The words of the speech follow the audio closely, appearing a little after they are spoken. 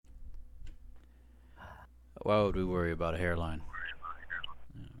Why would we worry about a hairline?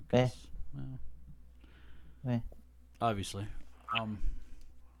 Eh, Because, well, eh, obviously, um,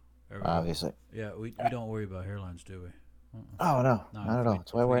 everyone. obviously. Yeah, we don't worry about hairlines, do we? Oh no, No, not at all.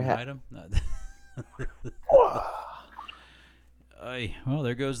 That's why I if we wear a can hat. hide them. No. Aye, well,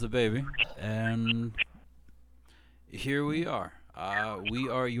 there goes the baby, and here we are. We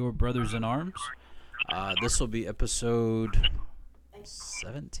are your brothers in arms. This will be episode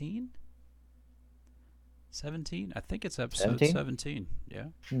 17. 17? I think it's episode 17? 17. Yeah.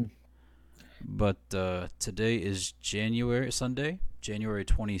 Hmm. But today is Sunday, January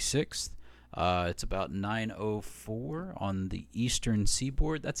 26th. It's about 9:04 on the eastern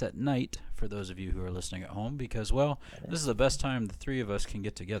seaboard. That's at night for those of you who are listening at home because, well, this is the best time the three of us can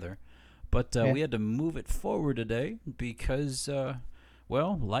get together. But Yeah. we had to move it forward today because,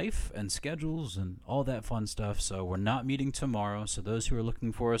 well, life and schedules and all that fun stuff. So we're not meeting tomorrow. So those who are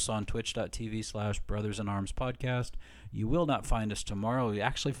looking for us on twitch.tv/Brothers in Arms podcast, you will not find us tomorrow. You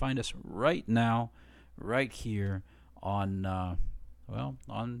actually find us right now, right here on,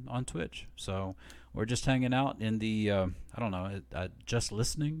 on Twitch. So we're just hanging out in the, I don't know, just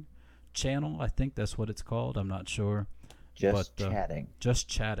listening channel. I think that's what it's called. I'm not sure. Just But chatting. just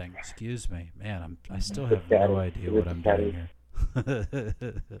chatting. Excuse me, man. I still have chatting. no idea Is what it I'm chatting? doing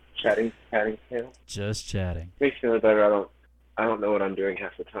here. Chatting. Yeah. Just chatting. Makes me feel better. I don't know what I'm doing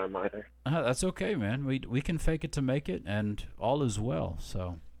half the time either. That's okay, man. We can fake it to make it, and all is well.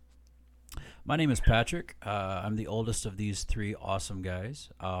 So, my name is Patrick. I'm the oldest of these three awesome guys.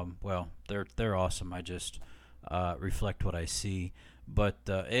 Well, they're awesome. I just reflect what I see. But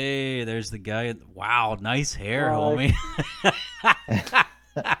hey, there's the guy. Wow, nice hair, homie.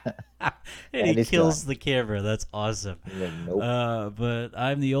 And he That is kills the camera. That's awesome. Like, nope. But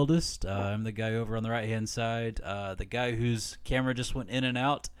I'm the oldest. I'm the guy over on the right hand side. The guy whose camera just went in and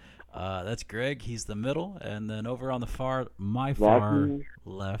out. That's Greg. He's the middle. And then over on the my far Lucky.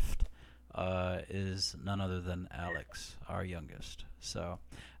 left, is none other than Alex, our youngest. So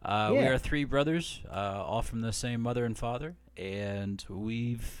we Yeah. are three brothers, all from the same mother and father, and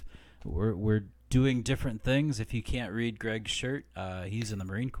we're doing different things. If you can't read Greg's shirt, he's in the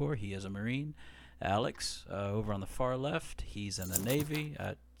Marine Corps. He is a Marine. Alex, over on the far left, he's in the Navy.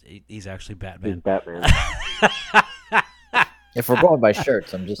 He's actually He's Batman. Batman. If we're going by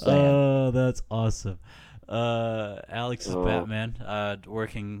shirts, I'm just saying. Oh, that's awesome. Alex is Oh. Batman,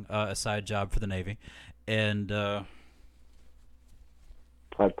 working a side job for the Navy, and I'd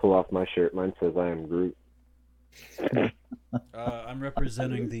pull off my shirt. Mine says I am Groot. I'm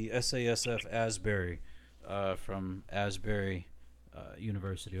representing the SASF Asbury, from Asbury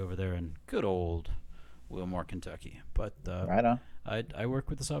University over there in good old Wilmore, Kentucky. But Right on. I work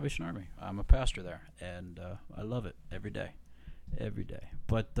with the Salvation Army. I'm a pastor there, and I love it every day. Every day.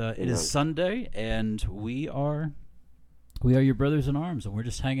 But it is Amen. Sunday, and we are your brothers in arms, and we're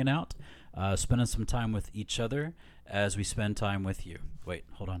just hanging out, spending some time with each other as we spend time with you. Wait,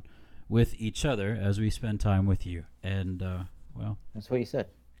 hold on. With each other as we spend time with you. And, well, That's what you said.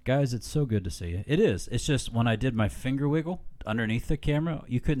 guys, it's so good to see you. It is. It's just when I did my finger wiggle underneath the camera,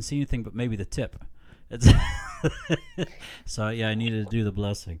 you couldn't see anything but maybe the tip. It's so, yeah, I needed to do the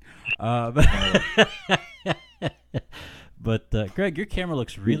blessing. But Greg, your camera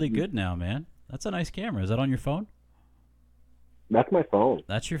looks really good now, man. That's a nice camera. Is that on your phone? That's my phone.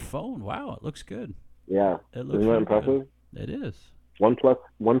 That's your phone. Wow, it looks good. Yeah. It looks Isn't that really impressive? good. It is.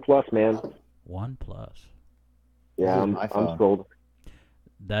 OnePlus, man. OnePlus. Yeah, This is I'm my phone. sold.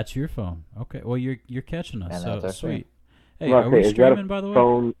 That's your phone. Okay. Well, you're catching us. And So that's our sweet. Hey, Well, are we is that a streaming by the way?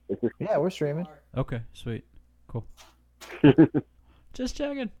 phone? Is this Yeah, we're streaming. Okay, sweet. Cool. Just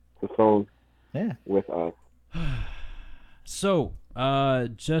checking. the phone Yeah. with us? So,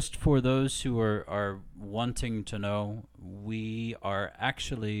 just for those who are wanting to know, we are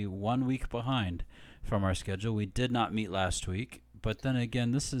actually 1 week behind from our schedule. We did not meet last week, but then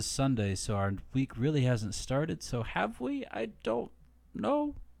again, this is Sunday, so our week really hasn't started. So have we? I don't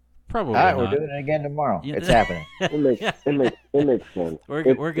know. Probably All right, not. we're doing it again tomorrow. Yeah. It's happening. It makes sense. We're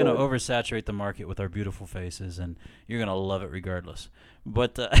It's going to good. oversaturate the market with our beautiful faces, and you're going to love it regardless.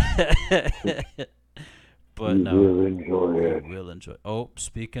 But but You no, will enjoy it. we will enjoy. Oh,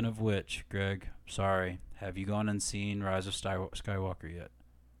 speaking of which, Greg, sorry, have you gone and seen Rise of Skywalker yet?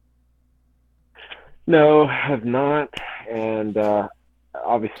 No, have not. And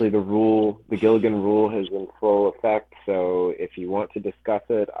obviously, the Gilligan rule, is in full effect. So if you want to discuss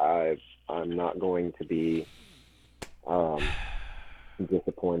it, I'm not going to be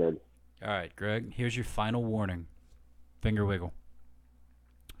disappointed. All right, Greg, here's your final warning. Finger wiggle.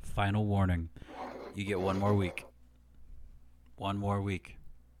 Final warning. You get one more week. One more week.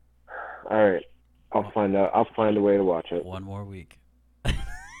 All right. I'll find out. I'll find a way to watch it. One more week.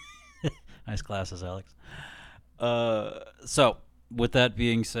 Nice glasses, Alex. So, with that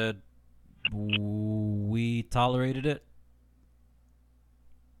being said, we tolerated it.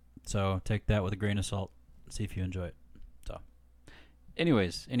 So take that with a grain of salt. See if you enjoy it. So,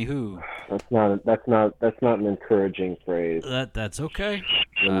 anyways, anywho, That's not an encouraging phrase. that's okay.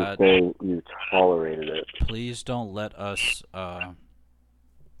 When you say you tolerated it. Please don't let us.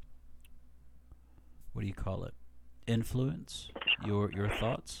 What do you call it? Influence your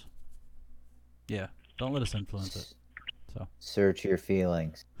thoughts. Yeah, don't let us influence it. So Search your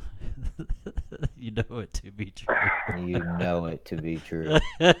feelings. you know it to be true. You know it to be true.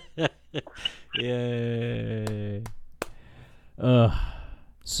 Yay.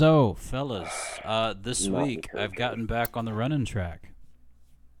 So, fellas, this Not week I've gotten back on the running track.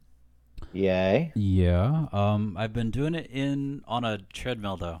 Yay. Yeah. I've been doing it on a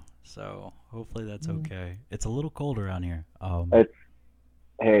treadmill though, so hopefully that's okay. It's a little cold around here.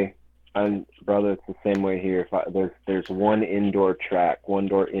 Hey, brother, it's the same way here. There's one indoor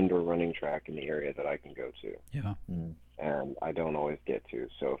running track in the area that I can go to. Yeah. And I don't always get to.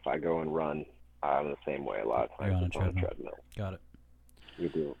 So if I go and run, I'm the same way a lot of times. You're on a treadmill. Treadmill. Got it. You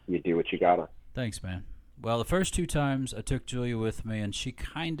do what you gotta. Thanks, man. Well, the first 2 times I took Julia with me, and she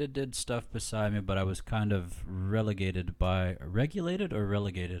kind of did stuff beside me, but I was kind of regulated. Regulated?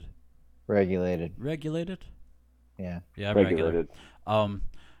 Regulated? Yeah. Yeah, I'm regulated. I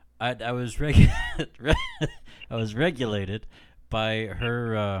was I was regulated by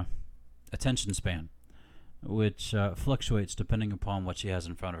her attention span, which fluctuates depending upon what she has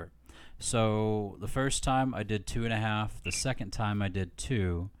in front of her. So the first time I did 2.5. The second time I did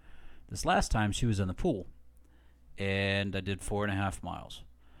 2. This last time she was in the pool, and I did 4.5 miles.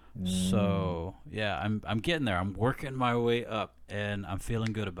 So yeah, I'm getting there. I'm working my way up, and I'm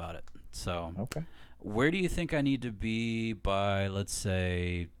feeling good about it. So Okay. where do you think I need to be by, let's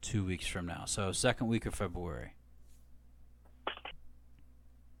say, 2 weeks from now? So second week of February.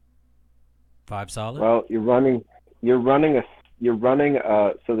 5 solid? Well, you're running.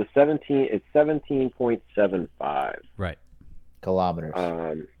 So the 17 is 17.75. Right.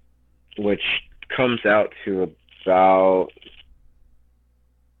 Kilometers. Which comes out to about.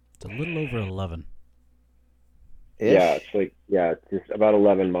 It's a little over 11. Ish. Yeah, it's just about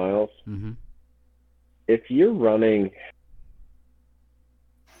 11 miles. Mm-hmm. If you're running,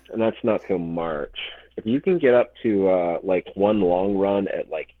 and that's not till March, if you can get up to like one long run at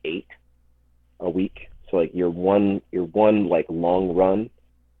like 8 a week, so like your one like long run,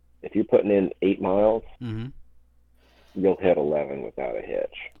 if you're putting in 8 miles, you'll hit 11 without a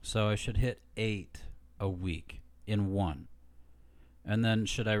hitch. So I should hit 8 a week in one. And then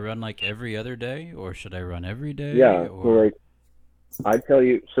should I run like every other day, or should I run every day? Yeah, or... so like I tell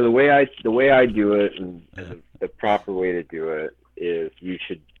you, so the way I do it, and the proper way to do it is you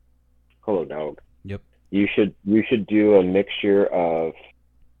should. Hello, dog. Yep. You should do a mixture of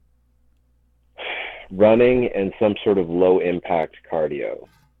running and some sort of low impact cardio.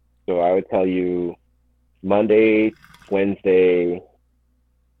 So I would tell you Monday, Wednesday,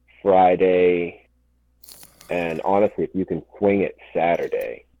 Friday, and honestly, if you can swing it,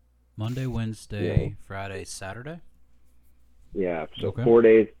 Saturday. Monday, Wednesday, Friday, Saturday? Yeah, so Okay. 4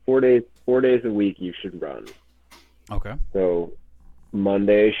 days a week you should run. Okay. So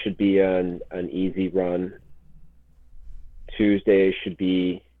Monday should be an easy run. Tuesday should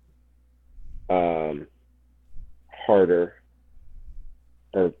be harder.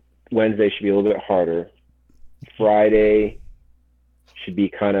 Or Wednesday should be a little bit harder. Friday should be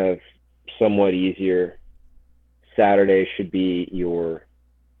kind of somewhat easier. Saturday should be your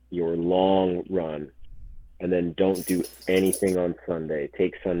long run. And then don't do anything on Sunday.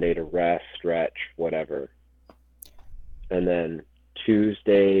 Take Sunday to rest, stretch, whatever. And then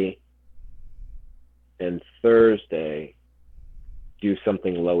Tuesday and Thursday, do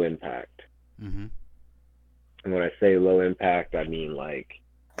something low impact. Mm-hmm. And when I say low impact, I mean like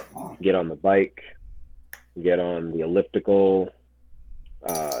get on the bike, get on the elliptical,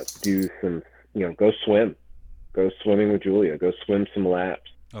 do some, go swim. Go swimming with Julia. Go swim some laps.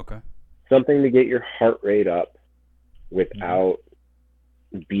 Okay. Something to get your heart rate up without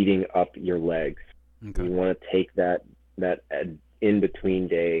beating up your legs. Okay. You want to take that in-between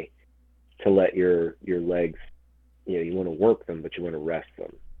day to let your legs, you want to work them, but you want to rest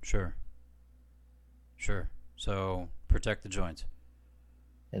them. Sure. So protect the joints.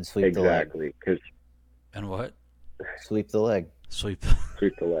 And sweep the leg. Exactly. And what? Sweep the leg. Sweep.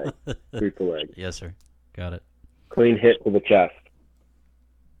 Sweep the leg. Sweep the leg. Yes, sir. Got it. Clean hit to the chest.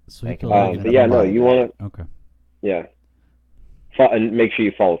 Sweep the Make leg. it But yeah, no, you want to, Okay. yeah. And make sure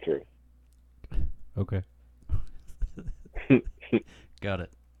you follow through. Okay. Got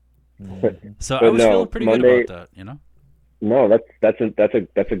it. Mhm. So But I was no, feeling pretty Monday. good about that, you know? No, that's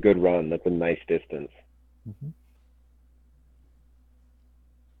a good run. That's a nice distance. Mhm.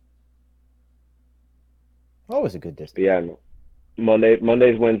 Always a good But distance. yeah, no. Mondays,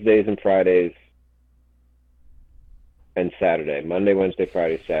 Wednesdays, and Fridays, and Saturday. Monday, Wednesday,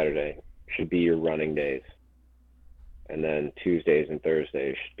 Friday, Saturday should be your running days, and then Tuesdays and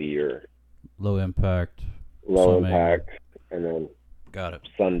Thursdays should be your Low impact low swimming. impact, and then Got it.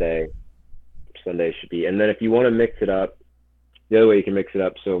 Sunday should be. And then if you want to mix it up, the other way you can mix it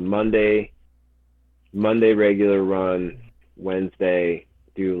up. So Monday regular run, Wednesday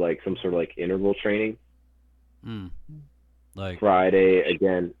do like some sort of like interval training. Like Friday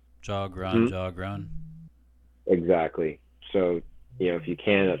again. jog, run, jog, run. Exactly. So, if you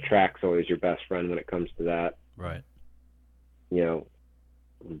can, a track's always your best friend when it comes to that. Right.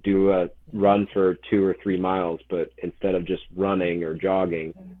 Do a run for 2 or 3 miles, but instead of just running or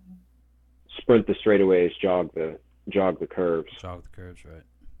jogging, sprint the straightaways, jog the curves. Jog the curves, right.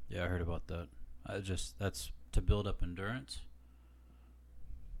 Yeah, I heard about that. That's to build up endurance.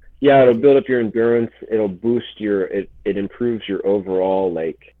 Yeah, it'll build up your endurance. It'll boost it improves your overall,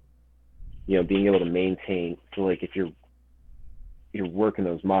 like, being able to maintain. So like if you're working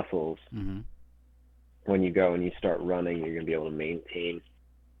those muscles, when you go and you start running, you're going to be able to maintain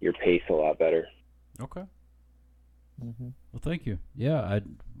your pace a lot better. Okay. Well, thank you. Yeah, I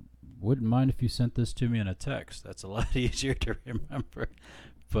wouldn't mind if you sent this to me in a text. That's a lot easier to remember.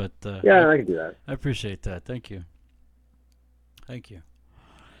 But yeah, I can do that. I appreciate that. Thank you. Thank you.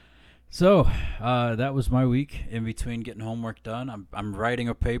 So that was my week in between getting homework done. I'm writing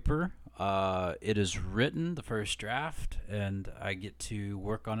a paper. It is written, the first draft, and I get to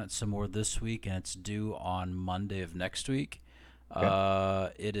work on it some more this week, and it's due on Monday of next week.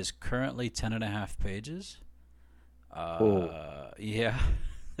 Okay. It is currently 10.5 pages. Yeah.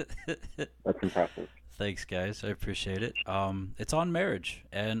 That's impressive. Thanks, guys. I appreciate it. It's on marriage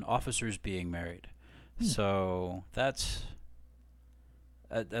and officers being married. So that's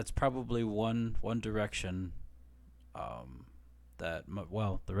probably one direction that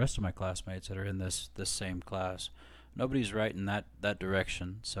the rest of my classmates that are in this same class, nobody's writing that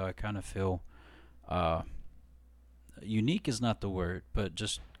direction. So I kind of feel unique is not the word, but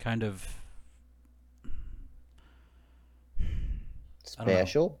just kind of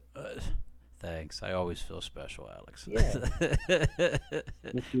special. Thanks. I always feel special, Alex. Yeah.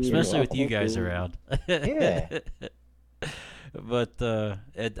 Especially with you guys around. Yeah. But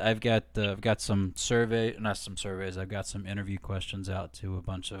I've got some I've got some interview questions out to a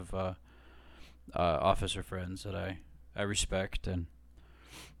bunch of officer friends that I respect, and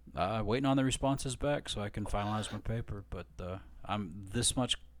waiting on the responses back so I can finalize my paper. But I'm this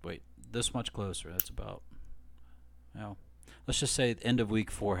much closer. That's about, let's just say the end of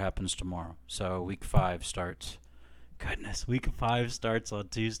week 4 happens tomorrow. So week 5 starts. Goodness, week 5 starts on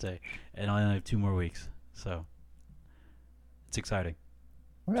Tuesday, and I only have 2 more weeks. So it's exciting.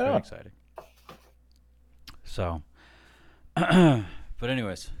 It's very exciting. So, but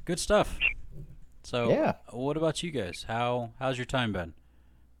anyways, good stuff. So, yeah. What about you guys? How's your time been?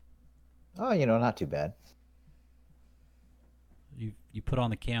 Oh, not too bad. You put on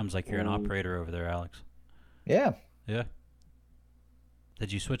the cams like you're an operator over there, Alex. Yeah. Yeah.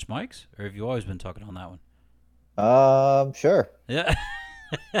 Did you switch mics, or have you always been talking on that one? Sure. Yeah.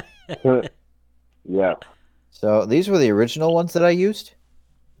 Yeah. So these were the original ones that I used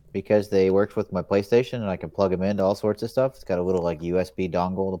because they worked with my PlayStation, and I can plug them into all sorts of stuff. It's got a little like USB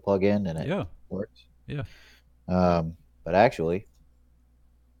dongle to plug in, and it works. Yeah. But actually,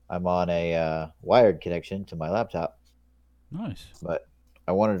 I'm on a wired connection to my laptop. Nice. But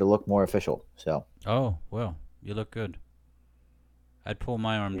I wanted to look more official, so. Oh, well, you look good. I'd pull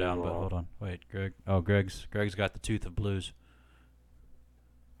my arm down, but hold on. Wait, Greg. Oh, Greg's got the tooth of blues.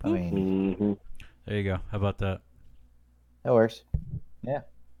 I mean, there you go. How about that? That works. Yeah.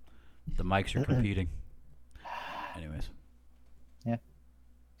 The mics are competing. Anyways. Yeah.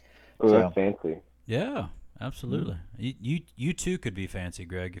 Oh, that's fancy. Yeah, absolutely. You too could be fancy,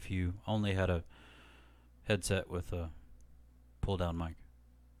 Greg, if you only had a headset with a pull-down mic.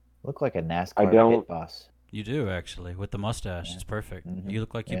 Look like a NASCAR pit boss. You do, actually, with the mustache. Yeah. It's perfect. You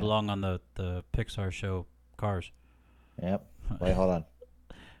look like you belong on the Pixar show Cars. Yep. Wait, hold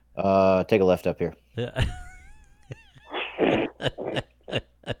on. Take a left up here. Yeah.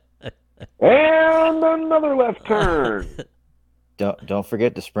 And another left turn. Don't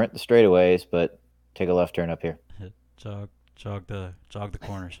forget to sprint the straightaways, but take a left turn up here. Jog the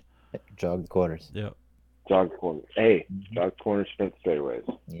corners. Jog the corners. Yep. Jog the corners. Hey, jog the corners, sprint the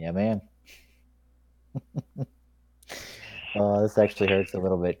straightaways. Yeah, man. This actually hurts a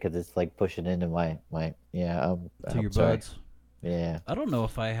little bit because it's like pushing into my yeah. To your I'm sorry. buds. Yeah. I don't know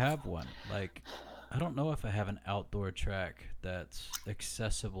if I have one. Like, I don't know if I have an outdoor track that's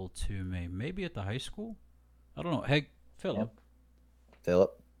accessible to me. Maybe at the high school. I don't know. Hey, Philip, Yep.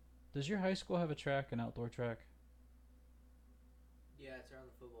 Philip. does your high school have a track, an outdoor track? Yeah, it's around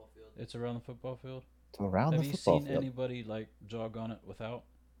the football field. It's around the football field. It's around Have the you football seen field. anybody like jog on it without?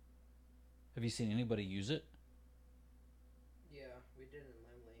 Have you seen anybody use it? Yeah, we did in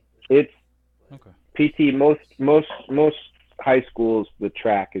Lemley. It's Okay. PT. Most high schools, the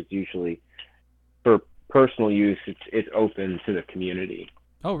track is usually for personal use. It's open to the community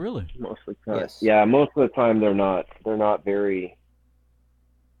Oh, really? most of the time. Yes. Yeah, most of the time they're not very.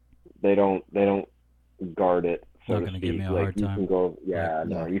 They don't guard it. So Not to gonna speak. give me a like hard you time. can go. Yeah, Like,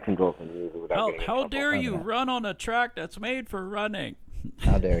 no, no. you can go up and use it without getting in How trouble. dare you Okay. run on a track that's made for running?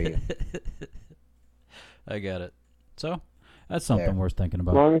 How dare you? I get it. So, that's something There. worth thinking As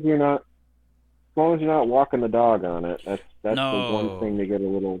about. long as you're not walking the dog on it. That's the No. one thing to get a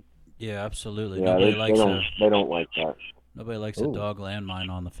little. Yeah, absolutely. Yeah, Nobody they likes don't like that. a Ooh. dog landmine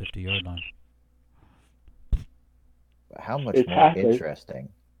on the 50-yard line. How much It's more happening. interesting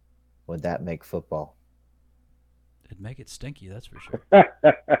would that make football? It'd make it stinky, that's for sure.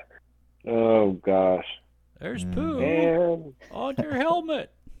 Oh gosh. There's Mm. poo And on your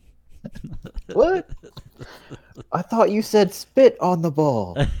helmet. What? I thought you said spit on the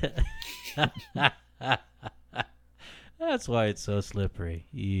ball. That's why it's so slippery.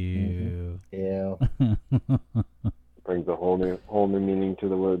 Ew. Yeah. brings a whole new meaning to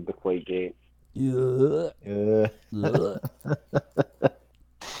the word deflategate. Yeah.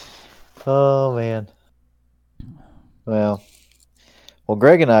 Oh man. Well,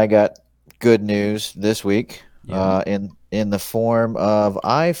 Greg and I got good news this week. Yeah. In the form of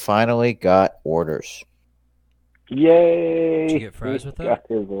I finally got orders. Yay! Did you get fries with that? Got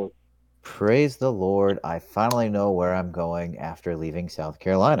his one. Praise the Lord! I finally know where I'm going after leaving South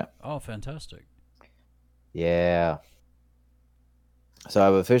Carolina. Oh, fantastic. Yeah. So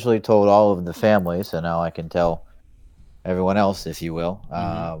I've officially told all of the family, so now I can tell everyone else, if you will.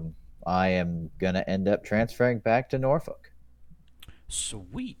 Mhm. I am going to end up transferring back to Norfolk,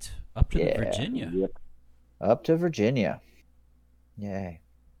 Sweet. Up to Yeah. Virginia. Yep. up to Virginia. Yay.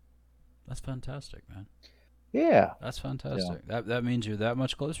 That's fantastic, man. Yeah, That's fantastic. That means you're that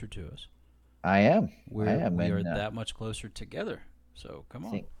much closer to us. I am. We I are am. And, that much closer together. So come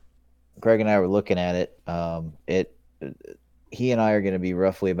on. think Greg and I were looking at it. He and I are going to be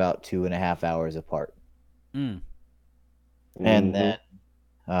roughly about 2.5 hours apart. Mm. And Mhm.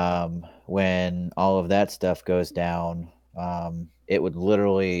 then when all of that stuff goes down, it would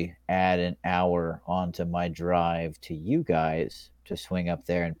literally add an hour onto my drive to you guys to swing up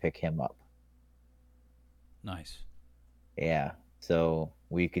there and pick him up. Nice. Yeah. So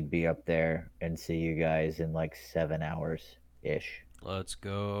we could be up there and see you guys in like 7 hours ish. Let's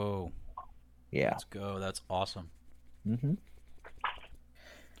go. Yeah. Let's go. That's awesome. Mm-hmm.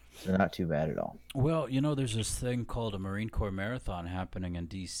 So not too bad at all. Well, there's this thing called a Marine Corps Marathon happening in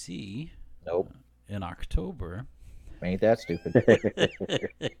D.C. Nope. In October. Ain't that stupid?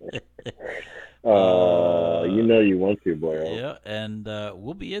 You want to, boy. Yeah, and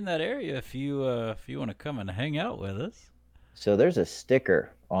we'll be in that area if you want to come and hang out with us. So there's a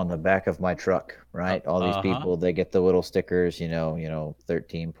sticker on the back of my truck, right? All these uh-huh. people, they get the little stickers,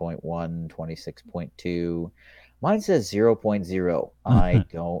 13.1, 26.2. Mine says 0.0. I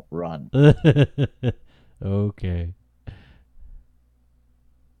don't run. Okay.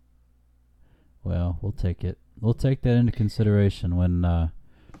 Well, we'll take it. We'll take that into consideration when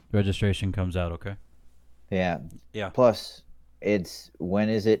registration comes out, okay? Yeah. Yeah. Plus, when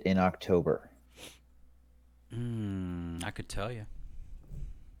is it in October? I could tell you.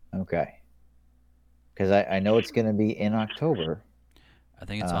 Okay. Because I know it's going to be in October. I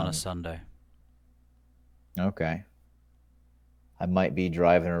think it's on a Sunday. Okay. I might be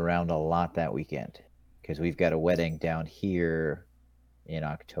driving around a lot that weekend because we've got a wedding down here in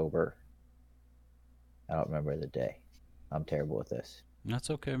October. I don't remember the day. I'm terrible with this. That's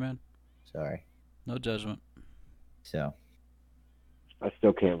okay, man. Sorry. No judgment. So. I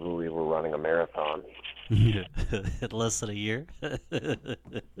still can't believe we're running a marathon. In less than a year?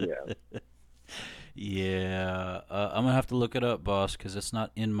 Yeah. Yeah. I'm going to have to look it up, boss, because it's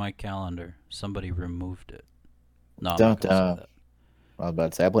not in my calendar. Somebody removed it. No, I'm not going to say that. I was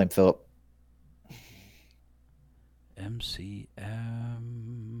about to say, I blame Philip. MCM.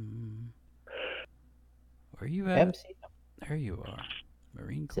 Where are you at? MCM. There you are.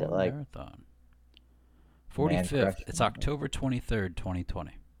 Marine Is it Corps like Marathon. Man 45th. Crush? It's October 23rd,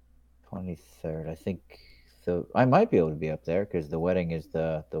 2020. 23rd. I think so. I might be able to be up there because the wedding is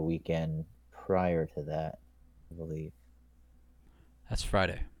the weekend prior to that, I believe. That's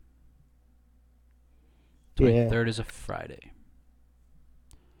Friday. Yeah. 23rd is a Friday.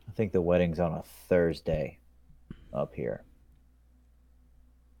 I think the wedding's on a Thursday up here.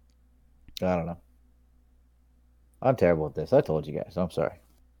 I don't know. I'm terrible at this. I told you guys. I'm sorry.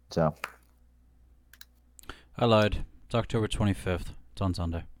 So, I lied. It's October 25th. It's on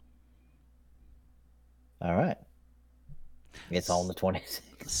Sunday. all right. It's on the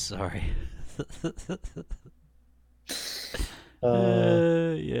 26th. Sorry.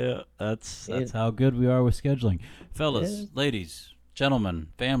 Uh, Yeah, that's it- how good we are with scheduling. Fellas, Yeah. ladies, gentlemen,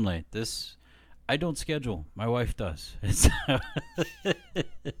 family, this I don't schedule. My wife does. It's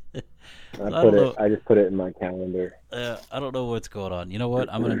I just put it in my calendar. I don't know what's going on. You know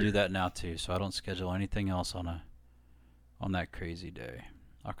what? I'm gonna do that now too, so I don't schedule anything else on that crazy day,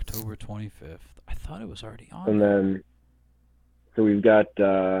 October 25th. I thought it was already on. And then, so we've got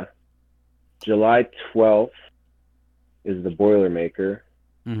July 12th is the Boilermaker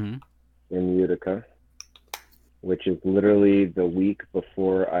Mm-hmm. in Utica, which is literally the week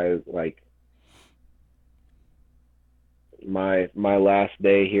before my last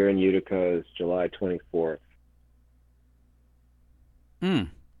day here in Utica is July 24th.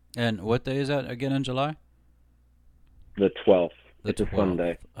 And what day is that again in July? The 12th. The It's a 12th.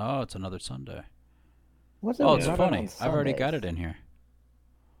 Sunday. Oh, it's another Sunday. what's Oh, up it's with funny. on I've already got Sundays? it in here.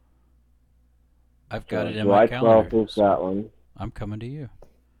 I've got it in July my calendar. 12th is so that one. I'm coming to you.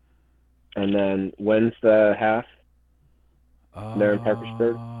 And then when's the half? There in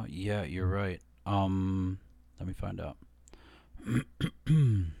Parkersburg? Yeah, you're right. Let me find out.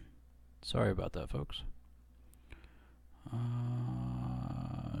 Sorry about that, folks.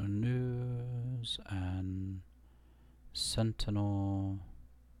 News and Sentinel.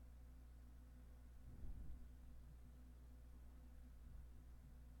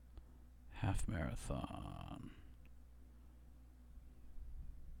 Half marathon.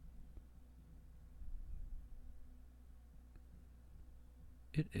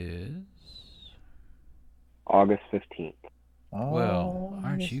 It is. August 15th. Well, Oh,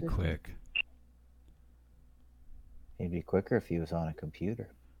 aren't yes, you yes, yes. quick? He'd be quicker if he was on a computer.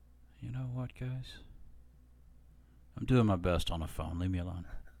 You know what, guys? I'm doing my best on a phone. Leave me alone.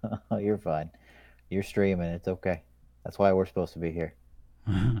 You're fine. You're streaming. It's okay. That's why we're supposed to be here.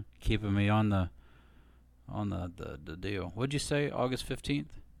 Keeping me on the deal. What'd you say? August 15th?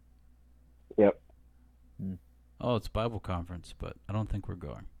 Yep. Oh, it's Bible conference, but I don't think we're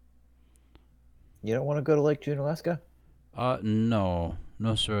going. You don't want to go to Lake Junaluska? No,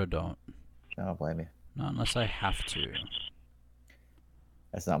 sir, I don't. I don't blame you. Not unless I have to.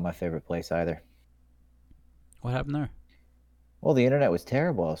 That's not my favorite place either. What happened there? Well, the internet was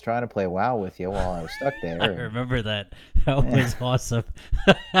terrible. I was trying to play WoW with you while I was stuck I there. remember that. That was awesome.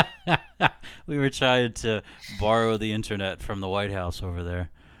 We were trying to borrow the internet from the White House over there.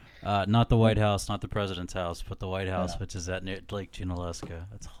 Not the White House, not the president's house, but the White House, Yeah. which is at Lake Junaluska.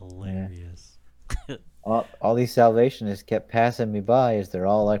 That's hilarious. All these Salvationists kept passing me by as they're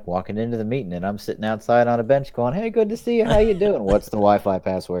all like walking into the meeting, and I'm sitting outside on a bench going, "Hey, good to see you. How you doing? What's the Wi-Fi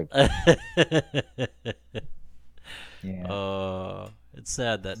password?" Yeah. It's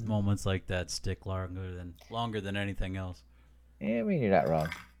sad that moments like that stick longer than anything else. Yeah, I mean, you're not wrong.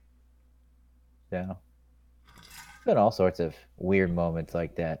 So, been all sorts of weird moments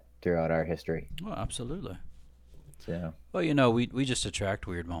like that throughout our history. Oh, absolutely. So, Well, you know, we just attract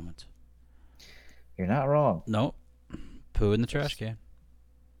weird moments. you're not wrong. Nope. Poo in the trash can.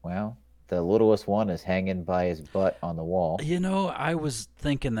 Well, the littlest one is hanging by his butt on the wall. You know, I was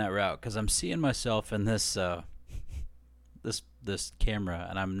thinking that route because I'm seeing myself in this this camera,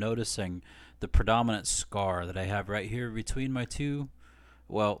 and I'm noticing the predominant scar that I have right here between my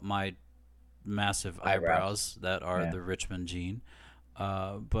massive eyebrows that are Yeah. the Richmond gene.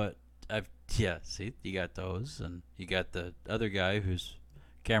 But see, you got those, and you got the other guy who's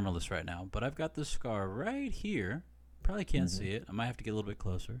cameraless right now. But I've got this scar right here. Probably can't see it. I might have to get a little bit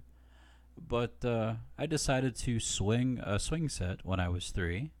closer. But I decided to swing a swing set when I was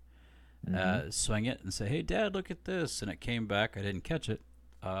 3. Swing it and say, "Hey, Dad, look at this!" And it came back. I didn't catch it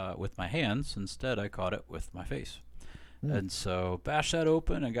with my hands. Instead, I caught it with my face. And so bashed that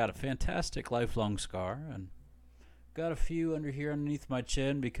open and got a fantastic lifelong scar, and got a few under here underneath my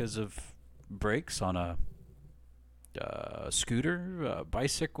chin because of brakes on a scooter,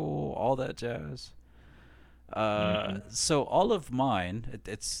 bicycle, all that jazz. So all of mine,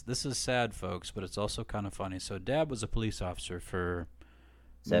 this is sad, folks, but it's also kind of funny. So Dad was a police officer for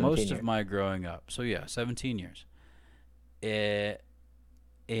 17 most years. of my growing up. So yeah, 17 years.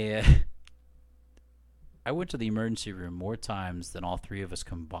 And I went to the emergency room more times than all three of us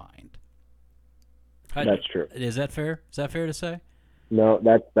combined. That's true. Is that fair? Is that fair to say? No,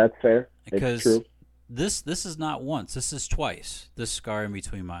 that's fair. It's Because true. this is not once. This is twice. This scar in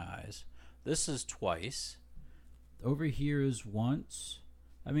between my eyes. This is twice. Over here is once.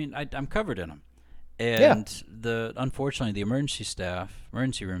 I mean, I'm covered in them. And unfortunately, the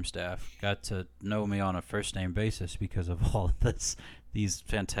emergency room staff, got to know me on a first name basis because of all of these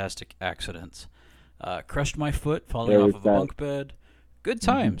fantastic accidents. Crushed my foot falling off of a bunk bed. Good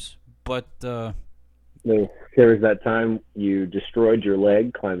times, but There was that time you destroyed your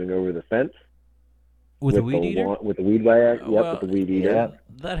leg climbing over the fence with a weed eater. With the weed whacker. Yep, Well, with the weed eater. Yeah,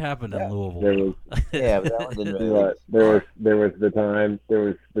 that happened in Louisville. There was, Yeah, but that one didn't really. there was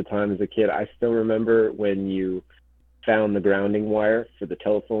the time as a kid. I still remember when you found the grounding wire for the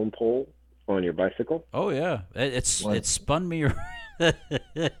telephone pole on your bicycle. Oh yeah, it spun me.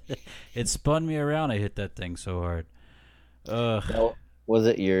 It spun me around. I hit that thing so hard. Now, was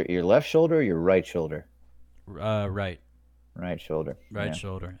it your left shoulder or your right shoulder? Right. Right shoulder. Right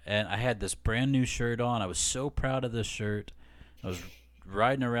shoulder. And I had this brand new shirt on. I was so proud of this shirt. I was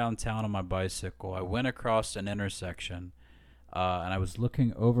riding around town on my bicycle. I went across an intersection, and I was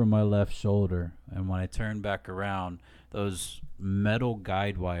looking over my left shoulder. And when I turned back around, those metal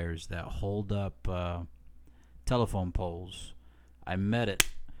guide wires that hold up telephone poles, I met it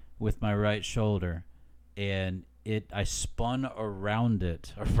with my right shoulder, and I spun around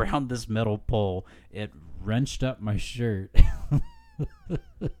it, around this metal pole. It wrenched up my shirt.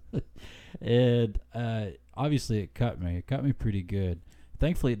 And obviously it cut me. It cut me pretty good.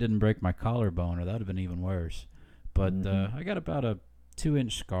 Thankfully it didn't break my collarbone, or that would have been even worse. But I got about a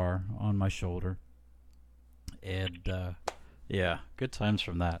 2-inch scar on my shoulder. And yeah, good times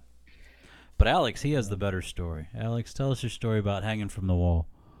from that. But Alex, he has the better story. Alex, tell us your story about hanging from the wall.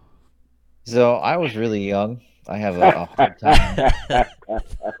 So I was really young. I have a hard time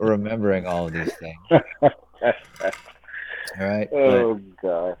remembering all of these things. All right. Oh,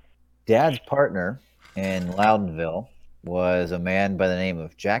 God. Dad's partner in Loudonville was a man by the name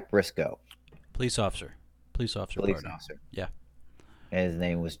of Jack Briscoe. Police officer. Police officer. Yeah. And his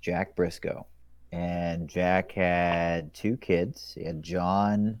name was Jack Briscoe. And Jack had 2 kids. He had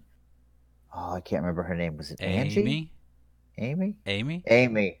John. Oh, I can't remember her name. Was it Angie? Amy? Amy,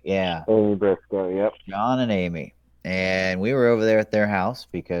 yeah. Amy Briscoe, yep. John and Amy. And we were over there at their house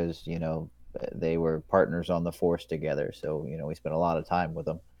because, they were partners on the force together. So, we spent a lot of time with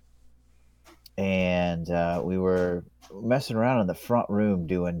them. And we were messing around in the front room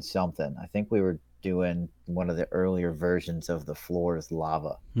doing something. I think we were doing one of the earlier versions of The Floor is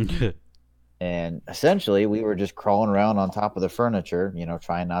Lava. And essentially, we were just crawling around on top of the furniture,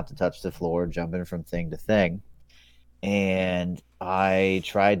 trying not to touch the floor, jumping from thing to thing. And I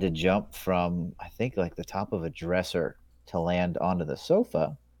tried to jump from, I think, like the top of a dresser to land onto the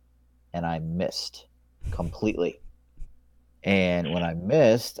sofa, and I missed completely. And when I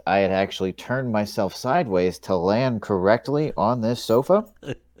missed, I had actually turned myself sideways to land correctly on this sofa.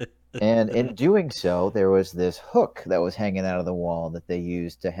 And in doing so, there was this hook that was hanging out of the wall that they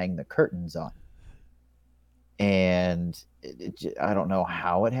used to hang the curtains on. And I don't know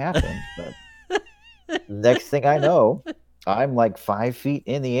how it happened, but next thing I know, I'm like 5 feet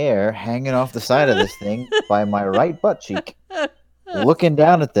in the air, hanging off the side of this thing by my right butt cheek, looking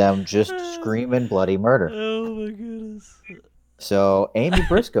down at them, just screaming bloody murder. Oh my goodness. So Amy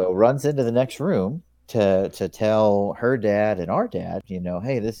Briscoe runs into the next room to tell her dad and our dad,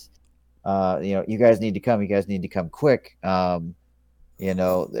 hey, this, you guys need to come. You guys need to come quick. There's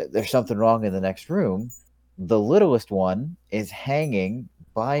something wrong in the next room. The littlest one is hanging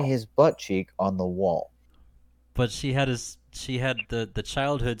by his butt cheek on the wall. But she had the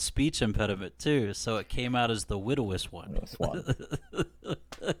childhood speech impediment too, so it came out as the widowest one. That's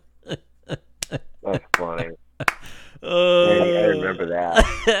funny. I remember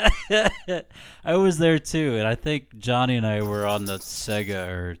that. I was there too, and I think Johnny and I were on the Sega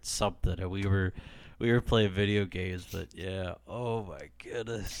or something, and we were playing video games. But yeah, oh my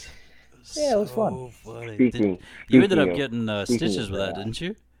goodness, it was fun. Funny. You ended up getting stitches with that, didn't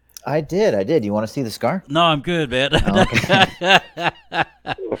you? I did. You want to see the scar? No, I'm good, man. Okay.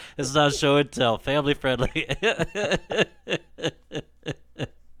 It's not show and tell, family friendly.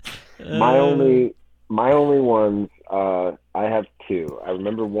 My only ones, I have 2. I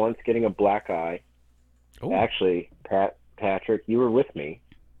remember once getting a black eye. Ooh. Actually, Patrick, you were with me.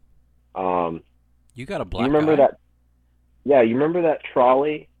 You got a black eye? You remember that? Yeah, you remember that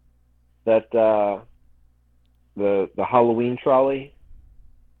trolley, that the Halloween trolley.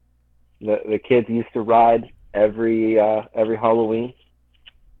 The kids used to ride every Halloween.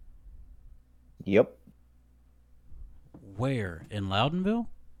 Yep. Where? In Loudonville?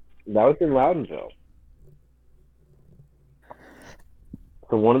 That was in Loudonville.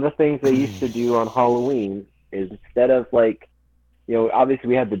 So one of the things they used to do on Halloween is instead of like, obviously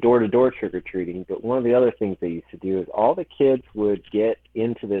we had the door-to-door trick-or-treating, but one of the other things they used to do is all the kids would get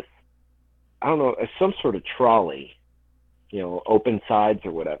into this, I don't know, some sort of trolley, open sides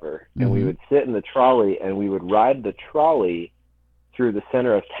or whatever, and we would sit in the trolley and we would ride the trolley through the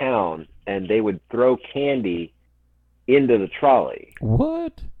center of town, and they would throw candy into the trolley.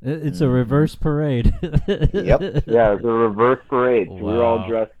 What? It's a reverse parade. Yep. Yeah, it was a reverse parade. So we were all Wow.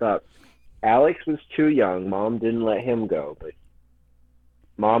 dressed up. Alex was too young. Mom didn't let him go, but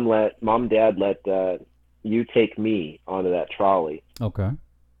Mom and Dad let you take me onto that trolley. Okay.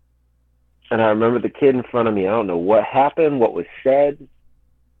 And I remember the kid in front of me. I don't know what happened, what was said,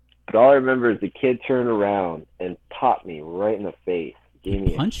 but all I remember is the kid turned around and popped me right in the face. Gave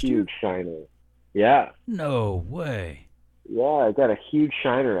me a punched you? huge shiner. Yeah. No way. Yeah, I got a huge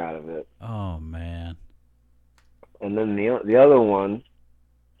shiner out of it. Oh man. And then the other one,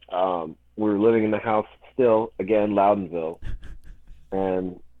 we were living in the house still, again, Loudonville.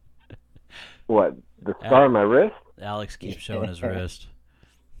 And what, the scar on my wrist? Alex keeps showing his wrist.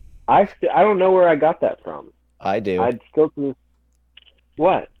 I don't know where I got that from. I do. I'd still do.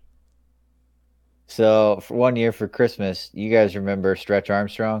 What? So for 1 year for Christmas, you guys remember Stretch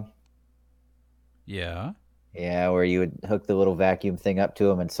Armstrong? Yeah. Yeah, where you would hook the little vacuum thing up to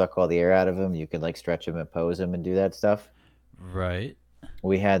him and suck all the air out of him. You could like stretch him and pose him and do that stuff. Right.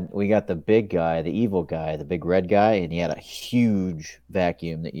 We got the big guy, the evil guy, the big red guy, and he had a huge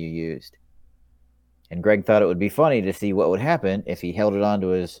vacuum that you used. And Greg thought it would be funny to see what would happen if he held it onto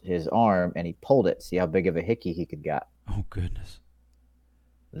his arm and he pulled it, see how big of a hickey he could get. Oh goodness.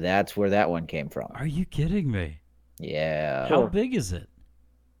 That's where that one came from. Are you kidding me? Yeah. How big is it?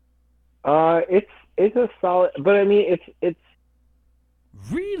 It's a solid, but I mean it's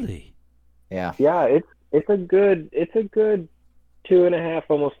Really? Yeah. it's a good 2.5,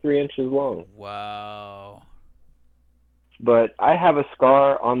 almost 3 inches long. Wow. But I have a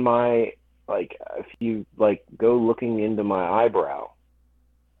scar on my, like, if you like go looking into my eyebrow,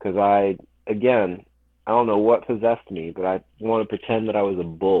 because I don't know what possessed me, but I want to pretend that I was a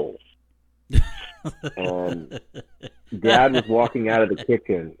bull. And Dad was walking out of the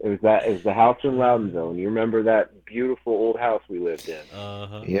kitchen. It was the house in Loudonville, and you remember that beautiful old house we lived in.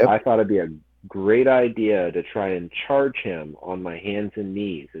 Uh-huh. Yep. I thought it'd be a great idea to try and charge him on my hands and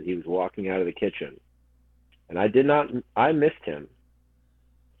knees as he was walking out of the kitchen. And I missed him,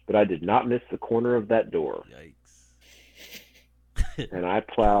 but I did not miss the corner of that door. Yikes. And I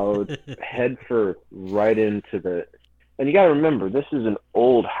plowed head first right into the, and you got to remember, this is an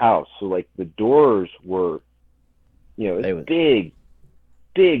old house. So like the doors were, it's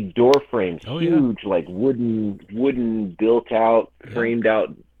big door frames, Oh, yeah. huge, like wooden built out, Yeah. framed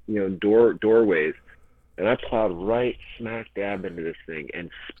out, doorways. And I plowed right smack dab into this thing and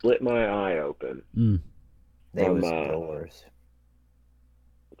split my eye open. They From, was doors.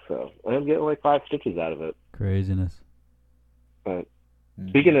 So I'm getting like 5 stitches out of it. Craziness. But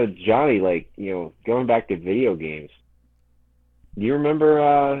speaking of Johnny, like, going back to video games, do you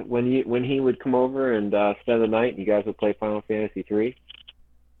remember when he would come over and spend the night and you guys would play Final Fantasy 3?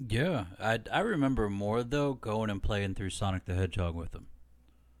 Yeah. I remember more, though, going and playing through Sonic the Hedgehog with him.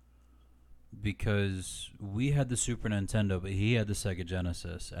 Because we had the Super Nintendo, but he had the Sega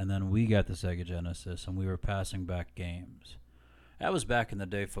Genesis. And then we got the Sega Genesis, and we were passing back games. That was back in the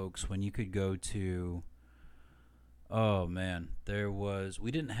day, folks, when you could go to... Oh, man. We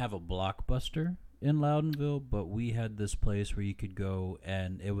didn't have a Blockbuster in Loudonville, but we had this place where you could go,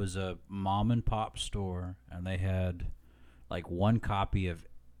 and it was a mom-and-pop store, and they had, like, one copy of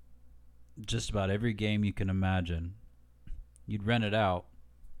just about every game you can imagine. You'd rent it out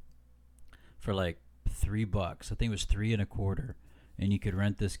for like $3. I think it was $3.25, and you could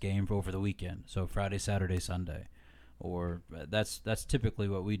rent this game for over the weekend. So Friday, Saturday, Sunday, or that's typically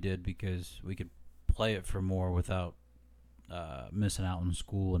what we did because we could play it for more without missing out on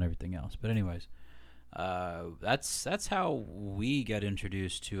school and everything else. But anyways, that's how we got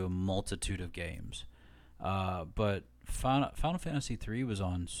introduced to a multitude of games. But Final Fantasy 3 was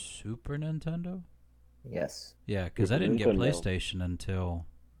on Super Nintendo. Yes. Yeah, because I Super didn't get Nintendo. PlayStation until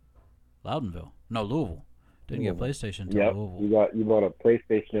Loudonville. No, Louisville. Didn't get Louisville. PlayStation until Yep, Louisville. you bought a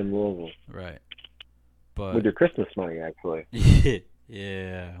PlayStation in Louisville Right. with But your Christmas money, actually.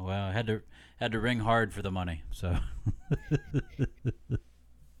 yeah, well, I had to ring hard for the money. So,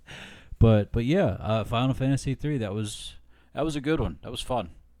 but yeah, Final Fantasy 3. That was a good one. That was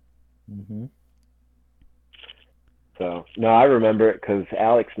fun. Mm-hmm. So no, I remember it because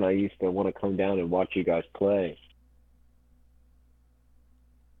Alex and I used to want to come down and watch you guys play.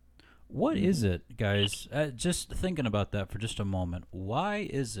 What is it, guys? Just thinking about that for just a moment. Why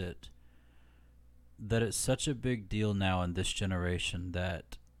is it that it's such a big deal now in this generation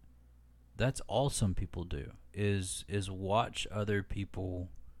that that's all some people do is watch other people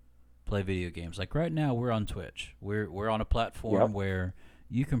play video games? Like right now, we're on Twitch. We're on a platform Yep. where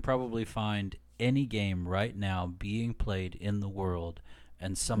you can probably find any game right now being played in the world,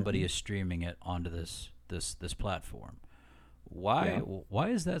 and somebody is streaming it onto this platform. Why Yeah. why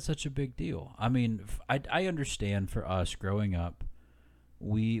is that such a big deal? I mean, I understand for us growing up,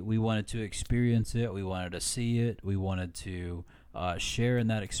 we wanted to experience it, we wanted to see it, we wanted to share in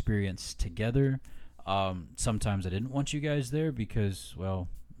that experience together. Sometimes I didn't want you guys there because, well,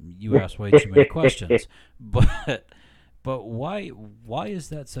 you asked way too many questions. But why is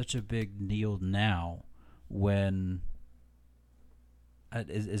that such a big deal now? When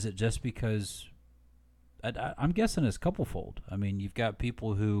is it just because I'm guessing it's couplefold. I mean, you've got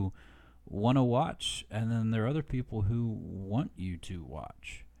people who want to watch, and then there are other people who want you to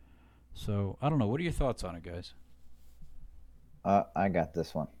watch. So I don't know. What are your thoughts on it, guys? I got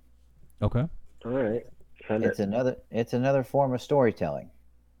this one. Okay. All right. Kind of. It's another form of storytelling.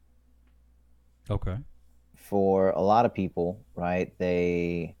 Okay. For a lot of people, right?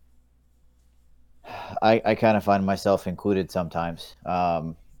 I kind of find myself included sometimes.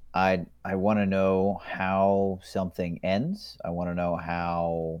 I want to know how something ends. I want to know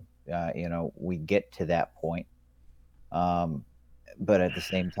how we get to that point. But at the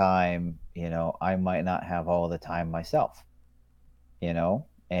same time, I might not have all the time myself.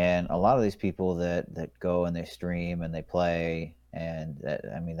 And a lot of these people that go and they stream and they play, and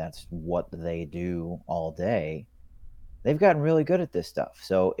I mean that's what they do all day. They've gotten really good at this stuff.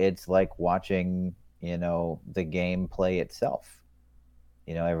 So it's like watching, the game play itself.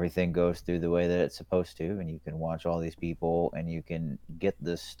 Everything goes through the way that it's supposed to, and you can watch all these people and you can get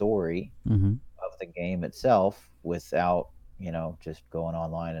the story Mm-hmm. of the game itself without, just going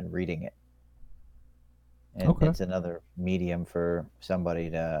online and reading it. And Okay. it's another medium for somebody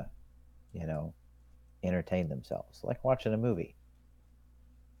to, entertain themselves, like watching a movie.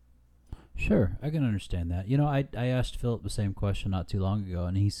 Sure, I can understand that. I asked Philip the same question not too long ago,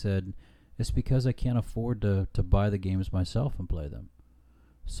 and he said it's because I can't afford to buy the games myself and play them.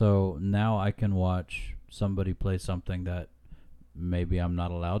 So now I can watch somebody play something that maybe I'm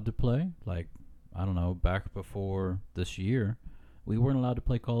not allowed to play. Like, I don't know, back before this year, we weren't allowed to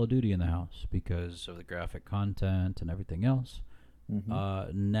play Call of Duty in the house because of the graphic content and everything else.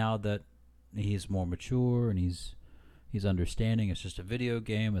 Now that he's more mature and he's understanding it's just a video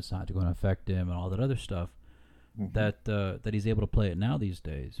game, it's not going to affect him and all that other stuff, that he's able to play it now these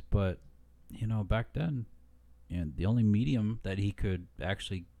days. But back then, and the only medium that he could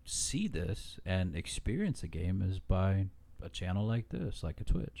actually see this and experience a game is by a channel like this, like a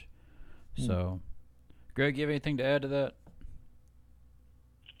Twitch. So, Greg, you have anything to add to that?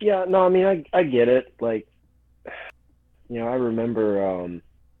 Yeah. No, I mean, I get it. Like, I remember,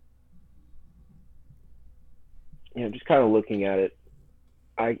 just kind of looking at it.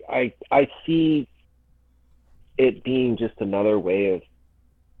 I see it being just another way of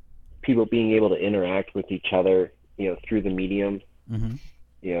people being able to interact with each other, through the medium.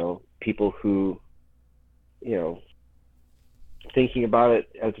 Mm-hmm. People who, thinking about it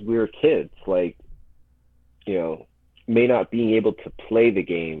as we were kids, like, may not being able to play the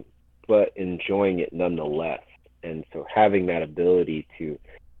game, but enjoying it nonetheless. And so having that ability to,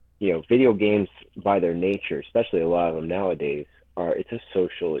 video games by their nature, especially a lot of them nowadays, it's a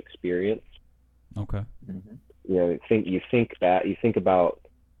social experience. Okay. You think about,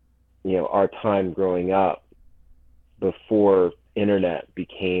 our time growing up before internet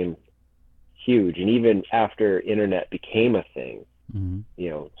became huge, and even after internet became a thing,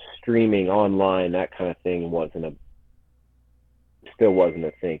 streaming online, that kind of thing still wasn't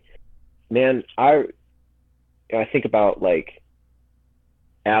a thing. Man, I think about, like,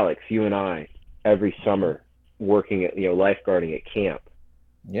 Alex, you and I, every summer working at, lifeguarding at camp.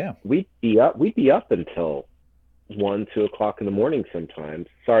 Yeah. We'd be up until 1, 2 o'clock in the morning sometimes.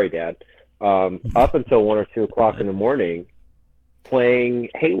 Sorry, Dad. Up until 1 or 2 o'clock in the morning, playing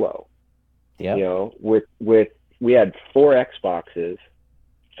Halo. Yeah. We had 4 Xboxes,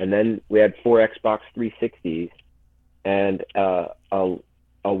 and then we had 4 Xbox 360s, and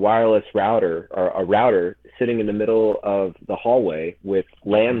a wireless router, or a router sitting in the middle of the hallway with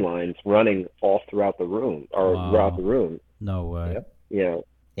landlines running all throughout the room, or throughout the room. No way. Yep.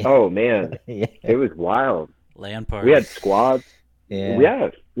 Oh man, Yeah. it was wild. LAN party. We had squads. Yeah.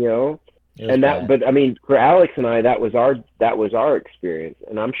 Yeah, It was And bad. but I mean, for Alex and I, that was our experience,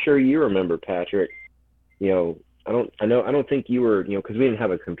 and I'm sure you remember, Patrick. I don't think you were, because we didn't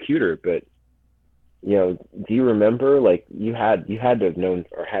have a computer, but do you remember, like, you had to have known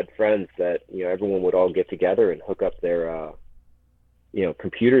or had friends that everyone would all get together and hook up their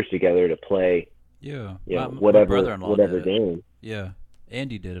computers together to play Yeah, my brother-in-law did whatever it. game. Yeah,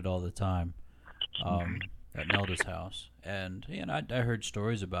 Andy did it all the time, at Nelda's house, and I heard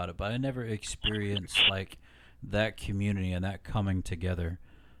stories about it, but I never experienced like that community and that coming together,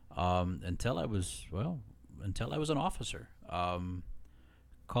 until until I was an officer.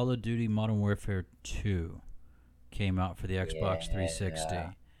 Call of Duty Modern Warfare 2 came out for the Xbox Yeah. 360,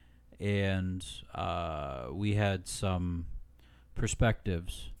 and we had some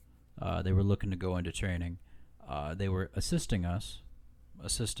perspectives. They were looking to go into training. They were assisting us.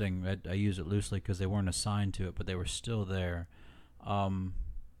 Assisting, I use it loosely because they weren't assigned to it, but they were still there. Um,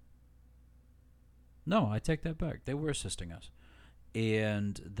 no, I take that back. They were assisting us.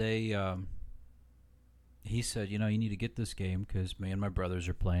 And he said, you need to get this game because me and my brothers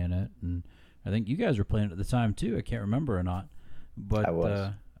are playing it. And I think you guys were playing it at the time too. I can't remember or not. But I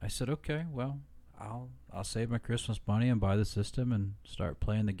was. I said, okay, well, I'll save my Christmas money and buy the system and start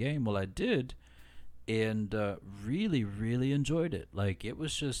playing the game. Well, I did, and really, really enjoyed it. Like it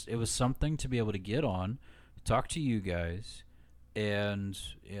was something to be able to get on, talk to you guys, and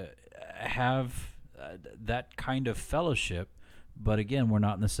have that kind of fellowship. But again, we're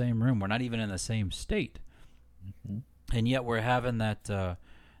not in the same room. We're not even in the same state, Hmm. and yet we're having that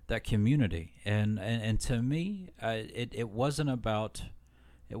community. And to me, it wasn't about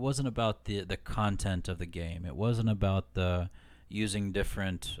the content of the game. It wasn't about the using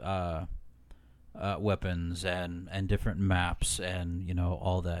different weapons and different maps and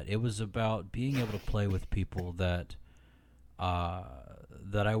all that. It was about being able to play with people that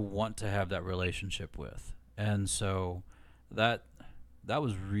I want to have that relationship with, and so that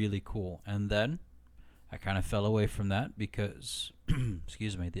was really cool. And then I kind of fell away from that because,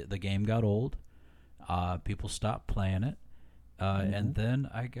 excuse me, the game got old. People stopped playing it. And then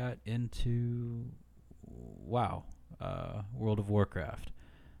I got into WoW, World of Warcraft,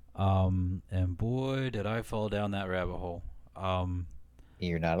 and boy, did I fall down that rabbit hole.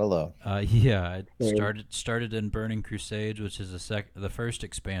 You're not alone. Yeah, I Mm. started in Burning Crusades, which is the first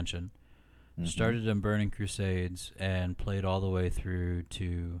expansion. Mhm. Started in Burning Crusades and played all the way through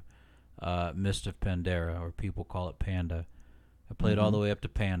to Mist of Pandaria, or people call it Panda. I played all the way up to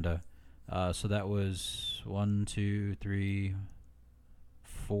Panda. So that was 1, 2, 3,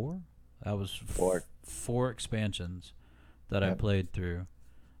 4. That was Four. 4 expansions that I Yep. played through,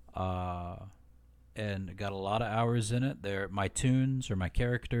 uh, and got a lot of hours in it. My tunes or my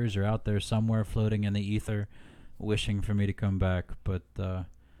characters are out there somewhere floating in the ether, wishing for me to come back. But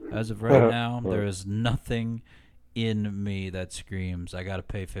as of right now, there is nothing in me that screams I got to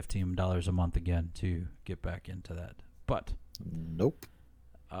pay $15 a month again to get back into that. But Nope.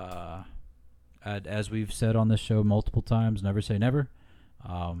 as we've said on this show multiple times, never say never.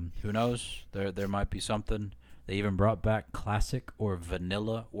 Who knows? There might be something. They even brought back classic or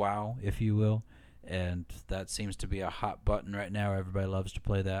vanilla WoW, if you will, and that seems to be a hot button right now. Everybody loves to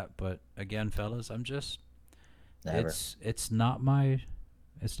play that. But again, fellas, Never. it's not my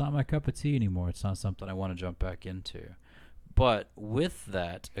cup of tea anymore. It's not something I want to jump back into. But with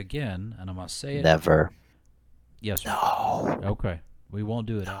that, again, and I'm gonna say it. Never. Yes. Sir. No. Okay. We won't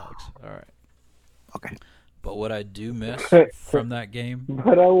do it, Alex. All right. Okay. But what I do miss from that game,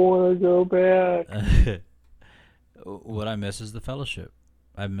 But I want to go back. what I miss is the fellowship.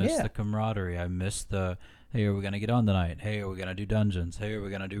 I miss Yeah. the camaraderie. I miss the, hey, are we going to get on tonight? Hey, are we going to do dungeons? Hey, are we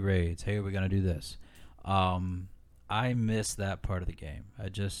going to do raids? Hey, are we going to do this? I miss that part of the game. I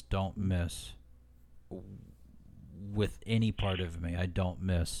just don't miss, with any part of me, I don't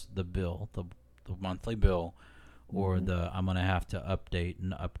miss the bill, the monthly bill, or the I'm going to have to update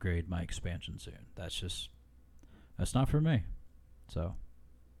and upgrade my expansion soon. That's not for me. So,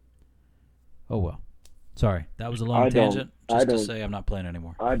 oh well. Sorry, that was a long I don't- tangent. I Just to don't- say I'm not playing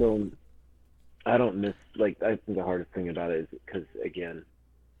anymore. I don't miss, like, I think the hardest thing about it is because, again,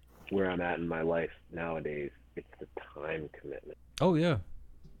 where I'm at in my life nowadays, it's the time commitment. Oh yeah,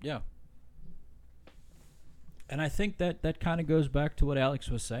 yeah. And I think that kind of goes back to what Alex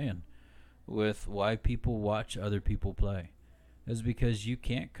was saying, with why people watch other people play, is because you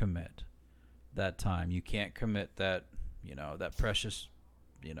can't commit that time. You can't commit that that precious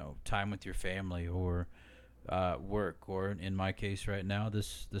time with your family or work, or in my case right now,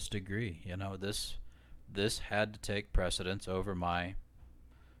 this degree. This had to take precedence over my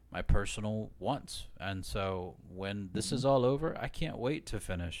my personal wants. And so when this is all over, I can't wait to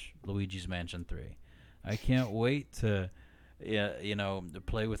finish Luigi's Mansion 3. I can't wait to to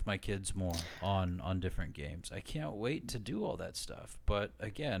play with my kids more on different games. I can't wait to do all that stuff. But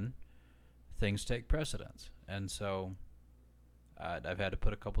again, things take precedence. And so I've had to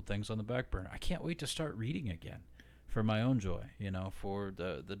put a couple things on the back burner. I can't wait to start reading again for my own joy, for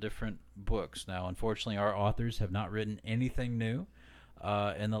the different books. Now, unfortunately, our authors have not written anything new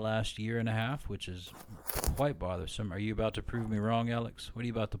in the last year and a half, which is quite bothersome. Are you about to prove me wrong, Alex? What are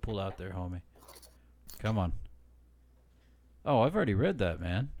you about to pull out there, homie? Come on. Oh, I've already read that,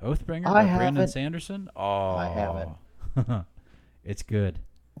 man. Oathbringer by Brandon Sanderson? Oh. I haven't. It's good.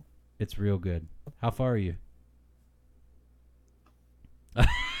 It's real good. How far are you?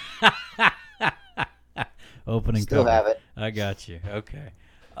 Opening Still cover. have it. I got you. Okay.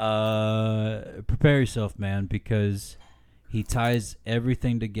 Prepare yourself, man, because he ties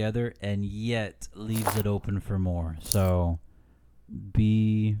everything together and yet leaves it open for more. So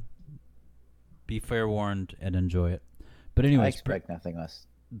be fair warned and enjoy it. But anyways, I expect nothing less.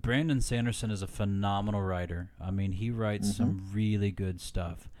 Brandon Sanderson is a phenomenal writer. I mean, he writes some really good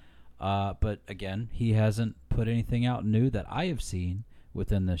stuff. But again, he hasn't put anything out new that I have seen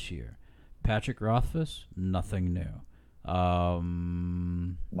within this year. Patrick Rothfuss, nothing new.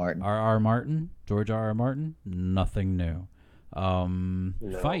 Martin. George R.R. Martin, nothing new. No,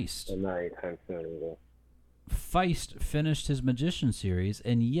 Feist. not anytime soon either. Feist finished his Magician series,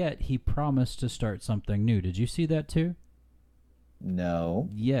 and yet he promised to start something new. Did you see that too? No.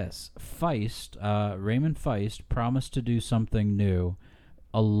 Yes. Feist, Raymond Feist, promised to do something new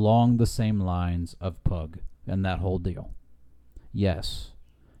along the same lines of Pug and that whole deal. Yes.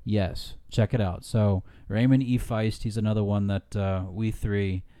 Check it out. So, Raymond E. Feist, he's another one that we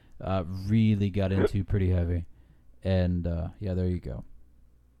three really got into pretty heavy. And, yeah, there you go.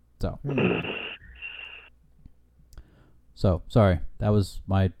 So, sorry. That was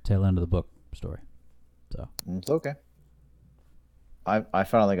my tail end of the book story. So It's okay. I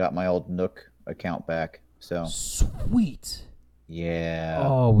finally got my old Nook account back. So sweet. yeah.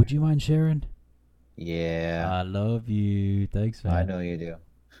 Oh, would you mind sharing? Yeah. I love you. Thanks, man. I know you do.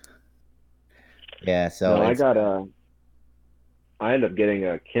 Yeah. So No, I ended up getting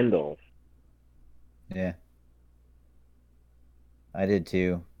a Kindle. Yeah. I did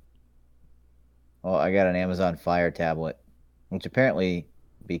too. Well, I got an Amazon Fire tablet, which apparently,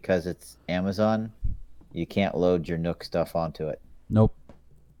 because it's Amazon, you can't load your Nook stuff onto it. Nope.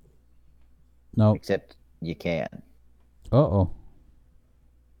 Except you can. Uh-oh.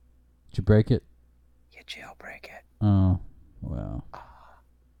 Did you break it? You jailbreak it. Oh, well.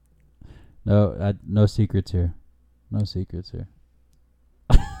 No secrets here. No secrets here.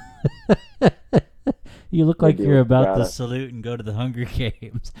 You look like you're about to salute and go to the Hunger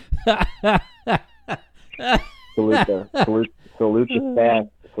Games. Salute the fast. Salute I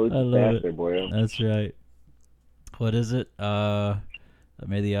the love fast there, boy. That's right. What is it?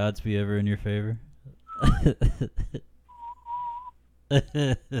 May the odds be ever in your favor.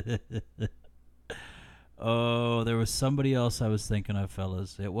 Oh, there was somebody else I was thinking of,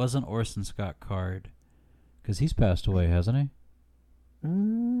 fellas. It wasn't Orson Scott Card, because he's passed away, hasn't he?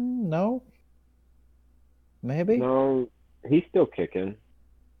 No. Maybe. No, he's still kicking.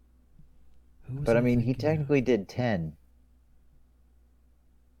 But I mean, he technically did 10.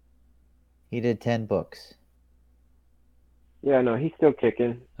 He did 10 books. Yeah, no, he's still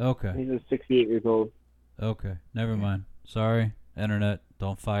kicking. Okay. He's 68 years old. Okay. Never mind. Sorry, internet.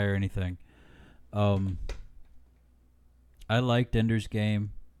 Don't fire anything. I liked Ender's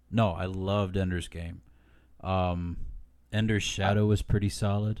Game. No, I loved Ender's Game. Ender's Shadow was pretty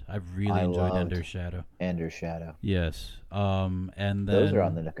solid. I really enjoyed Ender's Shadow. Ender's Shadow. Yes. And then those are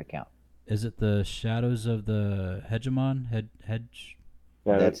on the Nook account. Is it the Shadows of the Hegemon? Hedge?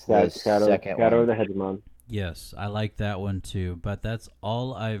 That's Shadow of the Hegemon. Yes, I like that one too. But that's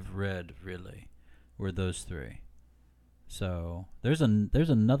all I've read, really, were those three. So there's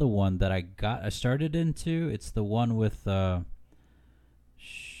another one that I started into. It's the one with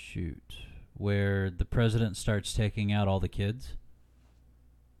where the president starts taking out all the kids.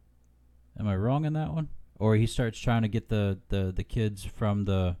 Am I wrong in that one? Or he starts trying to get the kids from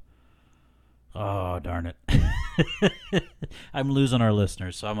the... Oh, darn it. I'm losing our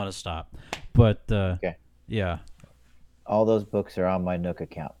listeners, so I'm going to stop. But, okay. Yeah. All those books are on my Nook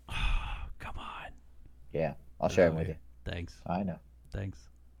account. Oh, come on. Yeah, I'll share them with you. Thanks. I know. Thanks.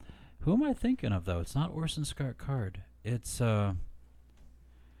 Who am I thinking of, though? It's not Orson Scott Card. It's Old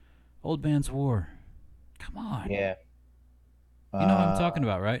Man's War. Come on. Yeah. You know what I'm talking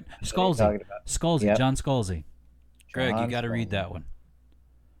about, right? Scalzi. Scalzi. Yep. John Scalzi. Greg, you got to read that one.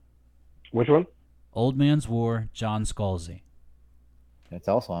 Which one? Old Man's War, John Scalzi. It's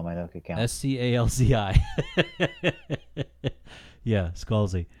also on my Nook account. Scalzi. Yeah,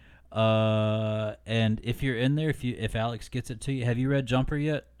 Scalzi. And if you're in there, if Alex gets it to you, have you read Jumper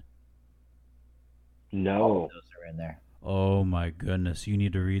yet? All No. of those are in there. Oh my goodness, you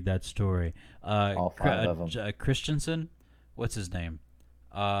need to read that story. All 5 of them. Christensen, what's his name?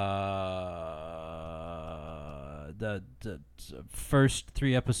 The first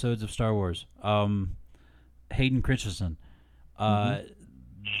 3 episodes of Star Wars. Hayden Christensen.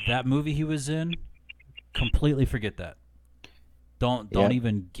 That movie he was in, completely forget that. Don't Yep.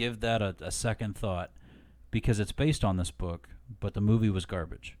 even give that a second thought, because it's based on this book, but the movie was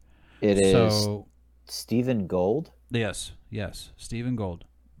garbage. It is So Stephen Gold, yes, Stephen Gold.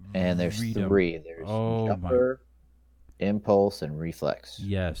 and there's Read 'em. 3. There's Oh, my- Jumper, Impulse, and Reflex.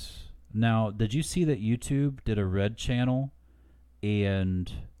 Yes. Now, did you see that YouTube did a red channel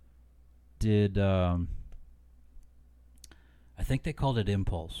and did I think they called it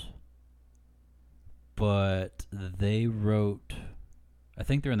Impulse. But they wrote, I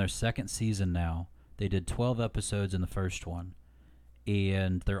think they're in their 2nd season now. They did 12 episodes in the first one,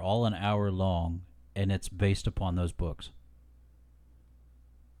 and they're all an hour long, and it's based upon those books.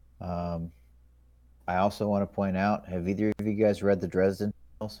 I also want to point out, have either of you guys read the Dresden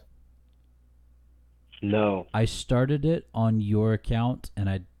Files? No. I started it on your account, and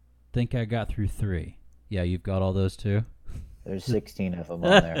I think I got through 3. Yeah, you've got all those too? There's 16 of them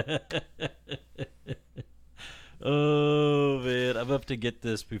on there. Oh man, I'm up to get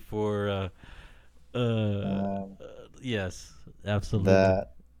this before. Yes, absolutely.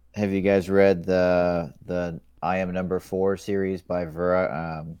 Have you guys read the I Am Number 4 series by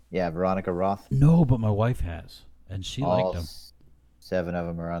Veronica Roth? No, but my wife has, and she liked All them. 7 of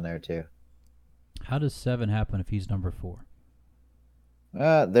them are on there too. How does 7 happen if he's number 4?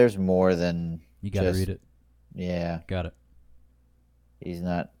 There's more than You gotta just- read it. Yeah. Got it. He's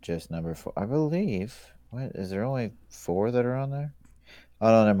not just number 4. I believe. What is there only 4 that are on there? Oh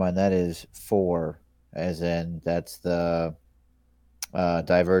no, never mind. That is 4, as in that's the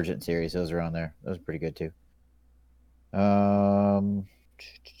Divergent series. Those are on there. Those are pretty good too.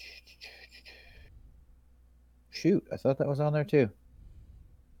 Shoot, I thought that was on there too.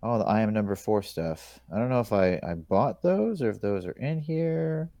 Oh, the I Am Number 4 stuff. I don't know if I bought those or if those are in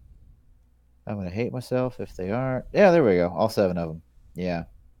here. I'm gonna hate myself if they aren't. Yeah, there we go. All 7 of them. Yeah.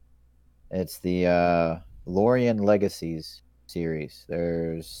 It's the Lorien Legacies series.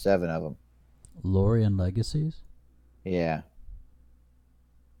 There's 7 of them. Lorien Legacies? Yeah.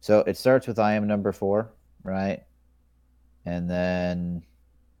 So it starts with I Am Number 4, right? And then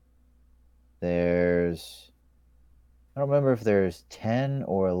there's, I don't remember if there's 10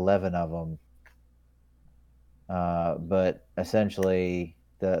 or 11 of them. But essentially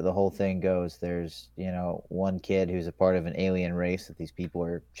the whole thing goes, there's, one kid who's a part of an alien race that these people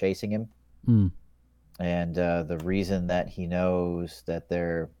are chasing him. Mm. And the reason that he knows that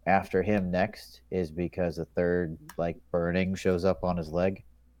they're after him next is because a third burning shows up on his leg.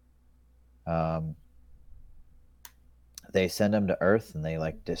 They send him to Earth and they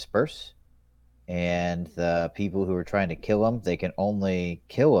disperse. And the people who are trying to kill him, they can only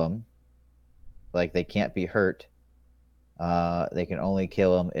kill him. They can't be hurt. They can only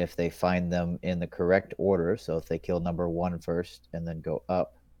kill him if they find them in the correct order. So if they kill number 1 first and then go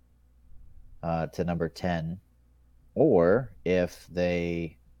up to number 10, or if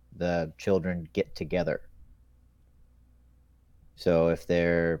the children get together. So if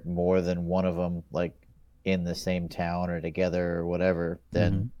they're more than one of them in the same town or together or whatever,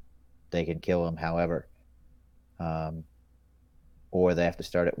 then they can kill them however. Or they have to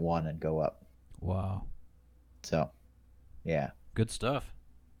start at 1 and go up. Wow. So, yeah. Good stuff.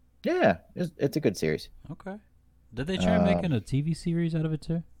 Yeah, it's a good series. Okay. Did they try making a TV series out of it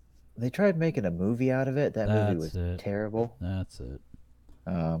too? They tried making a movie out of it. That movie was That's it. terrible. That's it.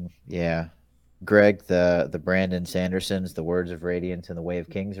 Yeah. Greg, the Brandon Sandersons, The Words of Radiance, and The Way of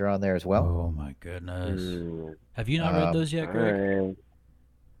Kings are on there as well. Oh my goodness. Mm, Have you not read those yet, Greg? alright.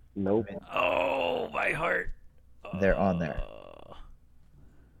 Nope. Oh, my heart. They're on there. But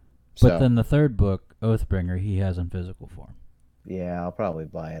So, then the 3rd book, Oathbringer, he has in physical form. yeah, I'll probably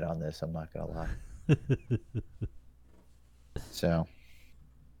buy it on this. I'm not gonna lie. So,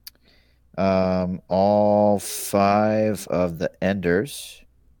 all 5 of the Enders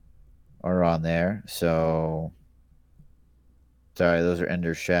are on there. So, sorry, those are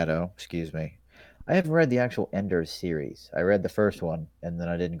Ender's Shadow. Excuse me. I haven't read the actual Enders series. I read the first one, and then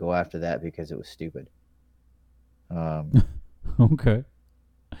I didn't go after that because it was stupid. Okay.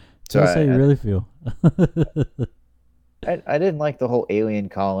 So Tell us how you really feel. I didn't like the whole alien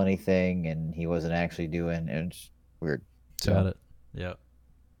colony thing, and he wasn't actually doing. It's weird. So, Got it. Yep.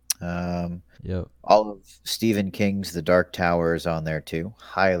 Um, Yep. all of Stephen King's The Dark Tower is on there too.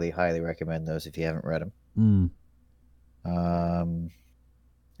 Highly, highly recommend those if you haven't read them. Mm.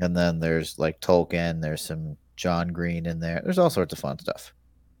 And then there's like Tolkien. There's some John Green in there. There's all sorts of fun stuff.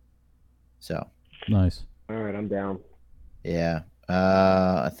 So Nice. All right, I'm down. yeah,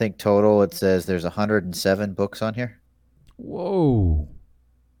 I think total it says there's 107 books on here. Whoa.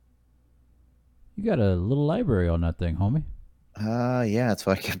 You got a little library on that thing, homie. Yeah, that's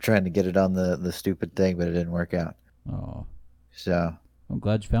why I kept trying to get it on the stupid thing, but it didn't work out. Oh, So I'm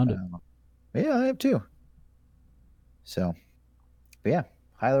glad you found it. yeah, I have too. So, but yeah,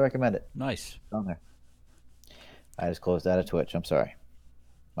 highly recommend it. Nice. It's on there. I just closed out of Twitch. I'm sorry.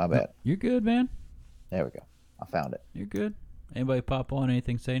 My bad. You're good, man. There we go. I found it. You're good. Anybody pop on?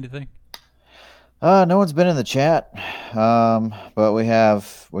 Anything? Say anything? No one's been in the chat. But we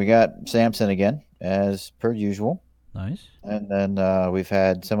got Samson again, as per usual. Nice. And then we've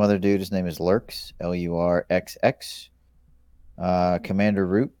had some other dude. His name is Lurks, Lurxx. Commander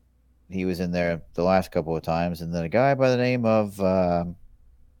Root. He was in there the last couple of times. And then a guy by the name of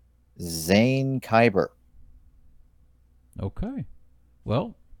Zane Kyber. Okay.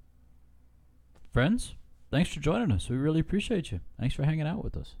 Well, friends, thanks for joining us. We really appreciate you. Thanks for hanging out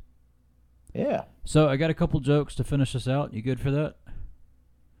with us. Yeah. So I got a couple jokes to finish us out. You good for that?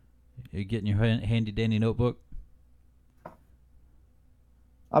 You getting your handy dandy notebook?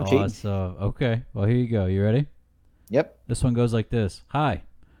 I'm cheating. So okay. Well, here you go. You ready? Yep. This one goes like this. Hi,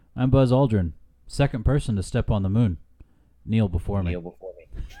 I'm Buzz Aldrin, second person to step on the moon. Kneel before me. Kneel before me.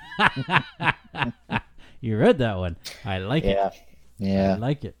 You read that one. I like it. Yeah. I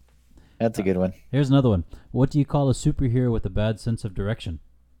like it. That's a good one. Here's another one. What do you call a superhero with a bad sense of direction?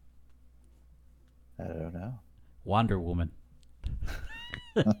 I don't know. Wonder Woman.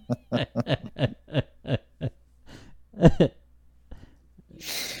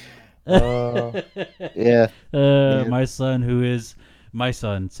 Yeah. My son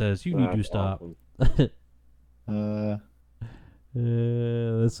says you need to That's stop. awesome.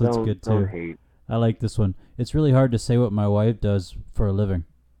 This one's good Don't too. hate. I like this one. It's really hard to say what my wife does for a living.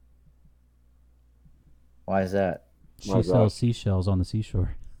 Why is that? She My sells gosh. seashells on the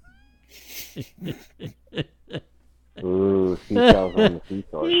seashore. Ooh, seashells on the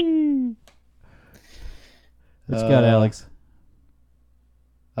seashore. What's got, Alex?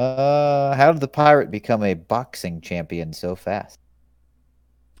 How did the pirate become a boxing champion so fast?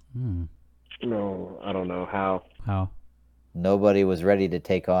 No, I don't know how. How? Nobody was ready to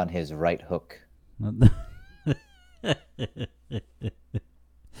take on his right hook.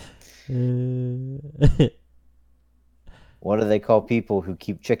 What do they call people who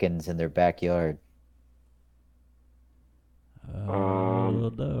keep chickens in their backyard?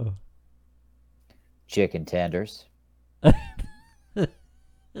 Oh no. Chicken tenders. How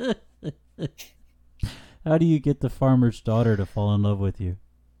do you get the farmer's daughter to fall in love with you?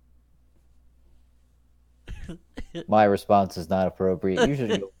 My response is not appropriate.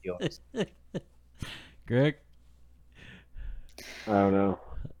 Usually you'll be honest. Greg? I don't know.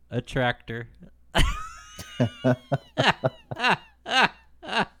 A tractor.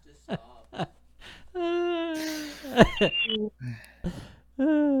 Just stop.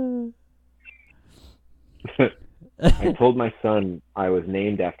 I told my son I was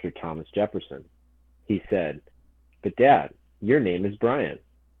named after Thomas Jefferson. He said, "But Dad, your name is Brian."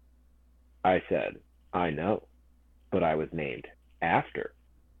 I said, "I know, but I was named after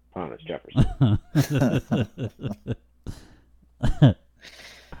Thomas Jefferson."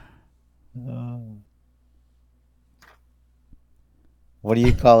 What do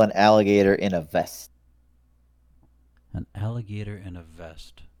you call an alligator in a vest? An alligator in a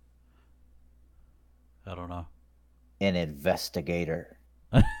vest. I don't know. An investigator.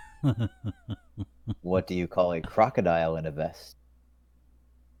 What do you call a crocodile in a vest?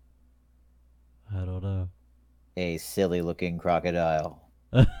 I don't know. A silly looking crocodile.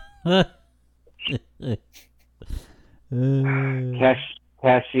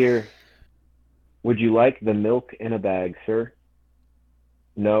 Cashier, would you like the milk in a bag, sir?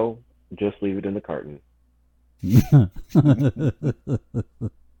 No, just leave it in the carton.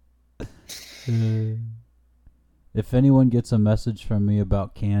 If anyone gets a message from me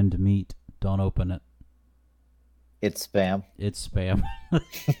about canned meat, don't open it. It's spam. It's spam.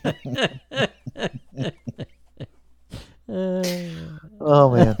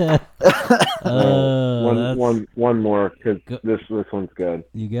 Oh man. One more, because Go- this one's good.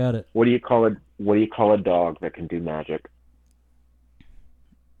 You got it. What do you call a dog that can do magic?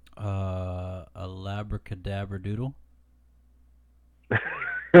 A labracadabra doodle.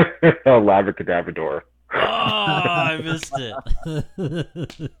 Labracadabrador. Oh, I missed it.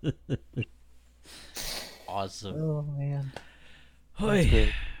 Awesome. Oh man. Hoy.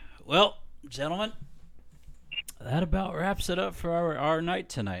 Well, gentlemen, that about wraps it up for our night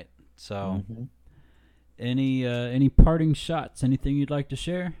tonight. So, Mhm. any parting shots? Anything you'd like to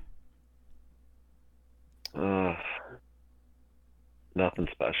share? Nothing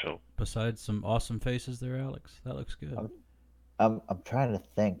special. Besides some awesome faces there, Alex. That looks good. I'm trying to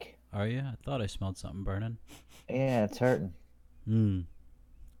think. Are you? I thought I smelled something burning. Yeah, it's hurting.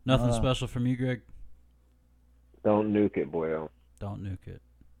 Nothing special from you, Greg? Don't nuke it, boyo. Don't nuke it.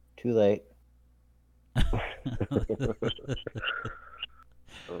 Too late.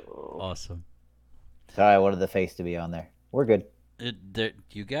 Awesome. Sorry, I wanted the face to be on there. We're good.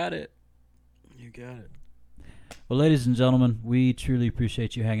 You got it. You got it. Well, ladies and gentlemen, we truly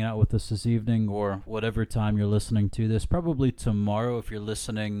appreciate you hanging out with us this evening or whatever time you're listening to this. Probably tomorrow if you're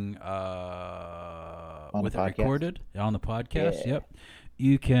listening with it podcast? recorded on the podcast. Yeah. Yep.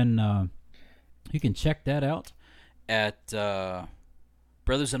 You can check that out at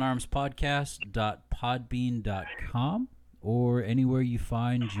brothersinarmspodcast.podbean.com or anywhere you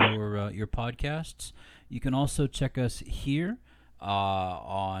find your podcasts. You can also check us here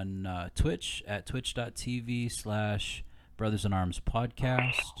on Twitch at twitch.tv/Brothers in Arms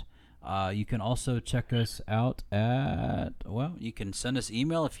Podcast. You can also check us out at, well, you can send us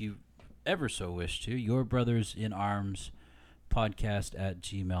email if you ever so wish to,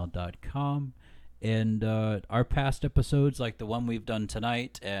 yourbrothersinarmspodcast@gmail.com. And our past episodes, like the one we've done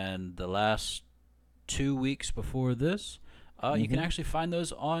tonight and the last 2 weeks before this, you can actually find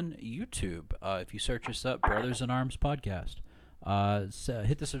those on YouTube if you search us up, Brothers in Arms Podcast. So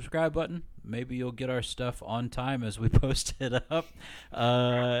hit the subscribe button. Maybe you'll get our stuff on time as we post it up.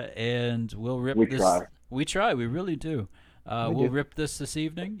 And we'll rip We this. try. We try. We really do. We'll do. rip this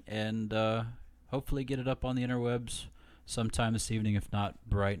evening and hopefully get it up on the interwebs sometime this evening, if not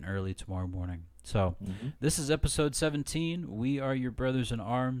bright and early tomorrow morning. So this is episode 17. We are your brothers in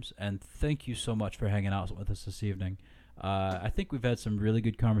arms, and thank you so much for hanging out with us this evening. I think we've had some really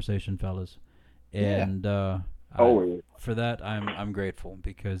good conversation, fellas, and Always. for that I'm grateful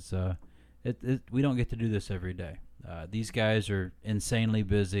because we don't get to do this every day. These guys are insanely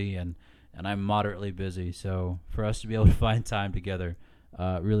busy, and I'm moderately busy. So for us to be able to find time together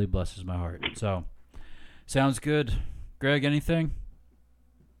really blesses my heart. So sounds good. Greg, anything?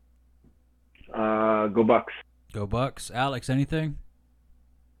 Go Bucks. Go Bucks. Alex, anything?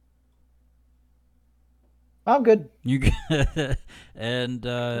 I'm good. You and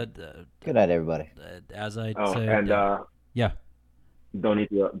Good night, everybody. as I Oh, said, and yeah, don't eat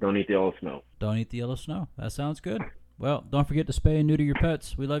the yellow snow. don't eat the yellow snow. That sounds good. Well, don't forget to spay and neuter your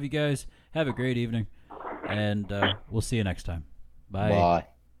pets. We love you guys. Have a great evening, and we'll see you next time. Bye. Bye.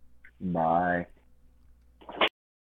 Bye.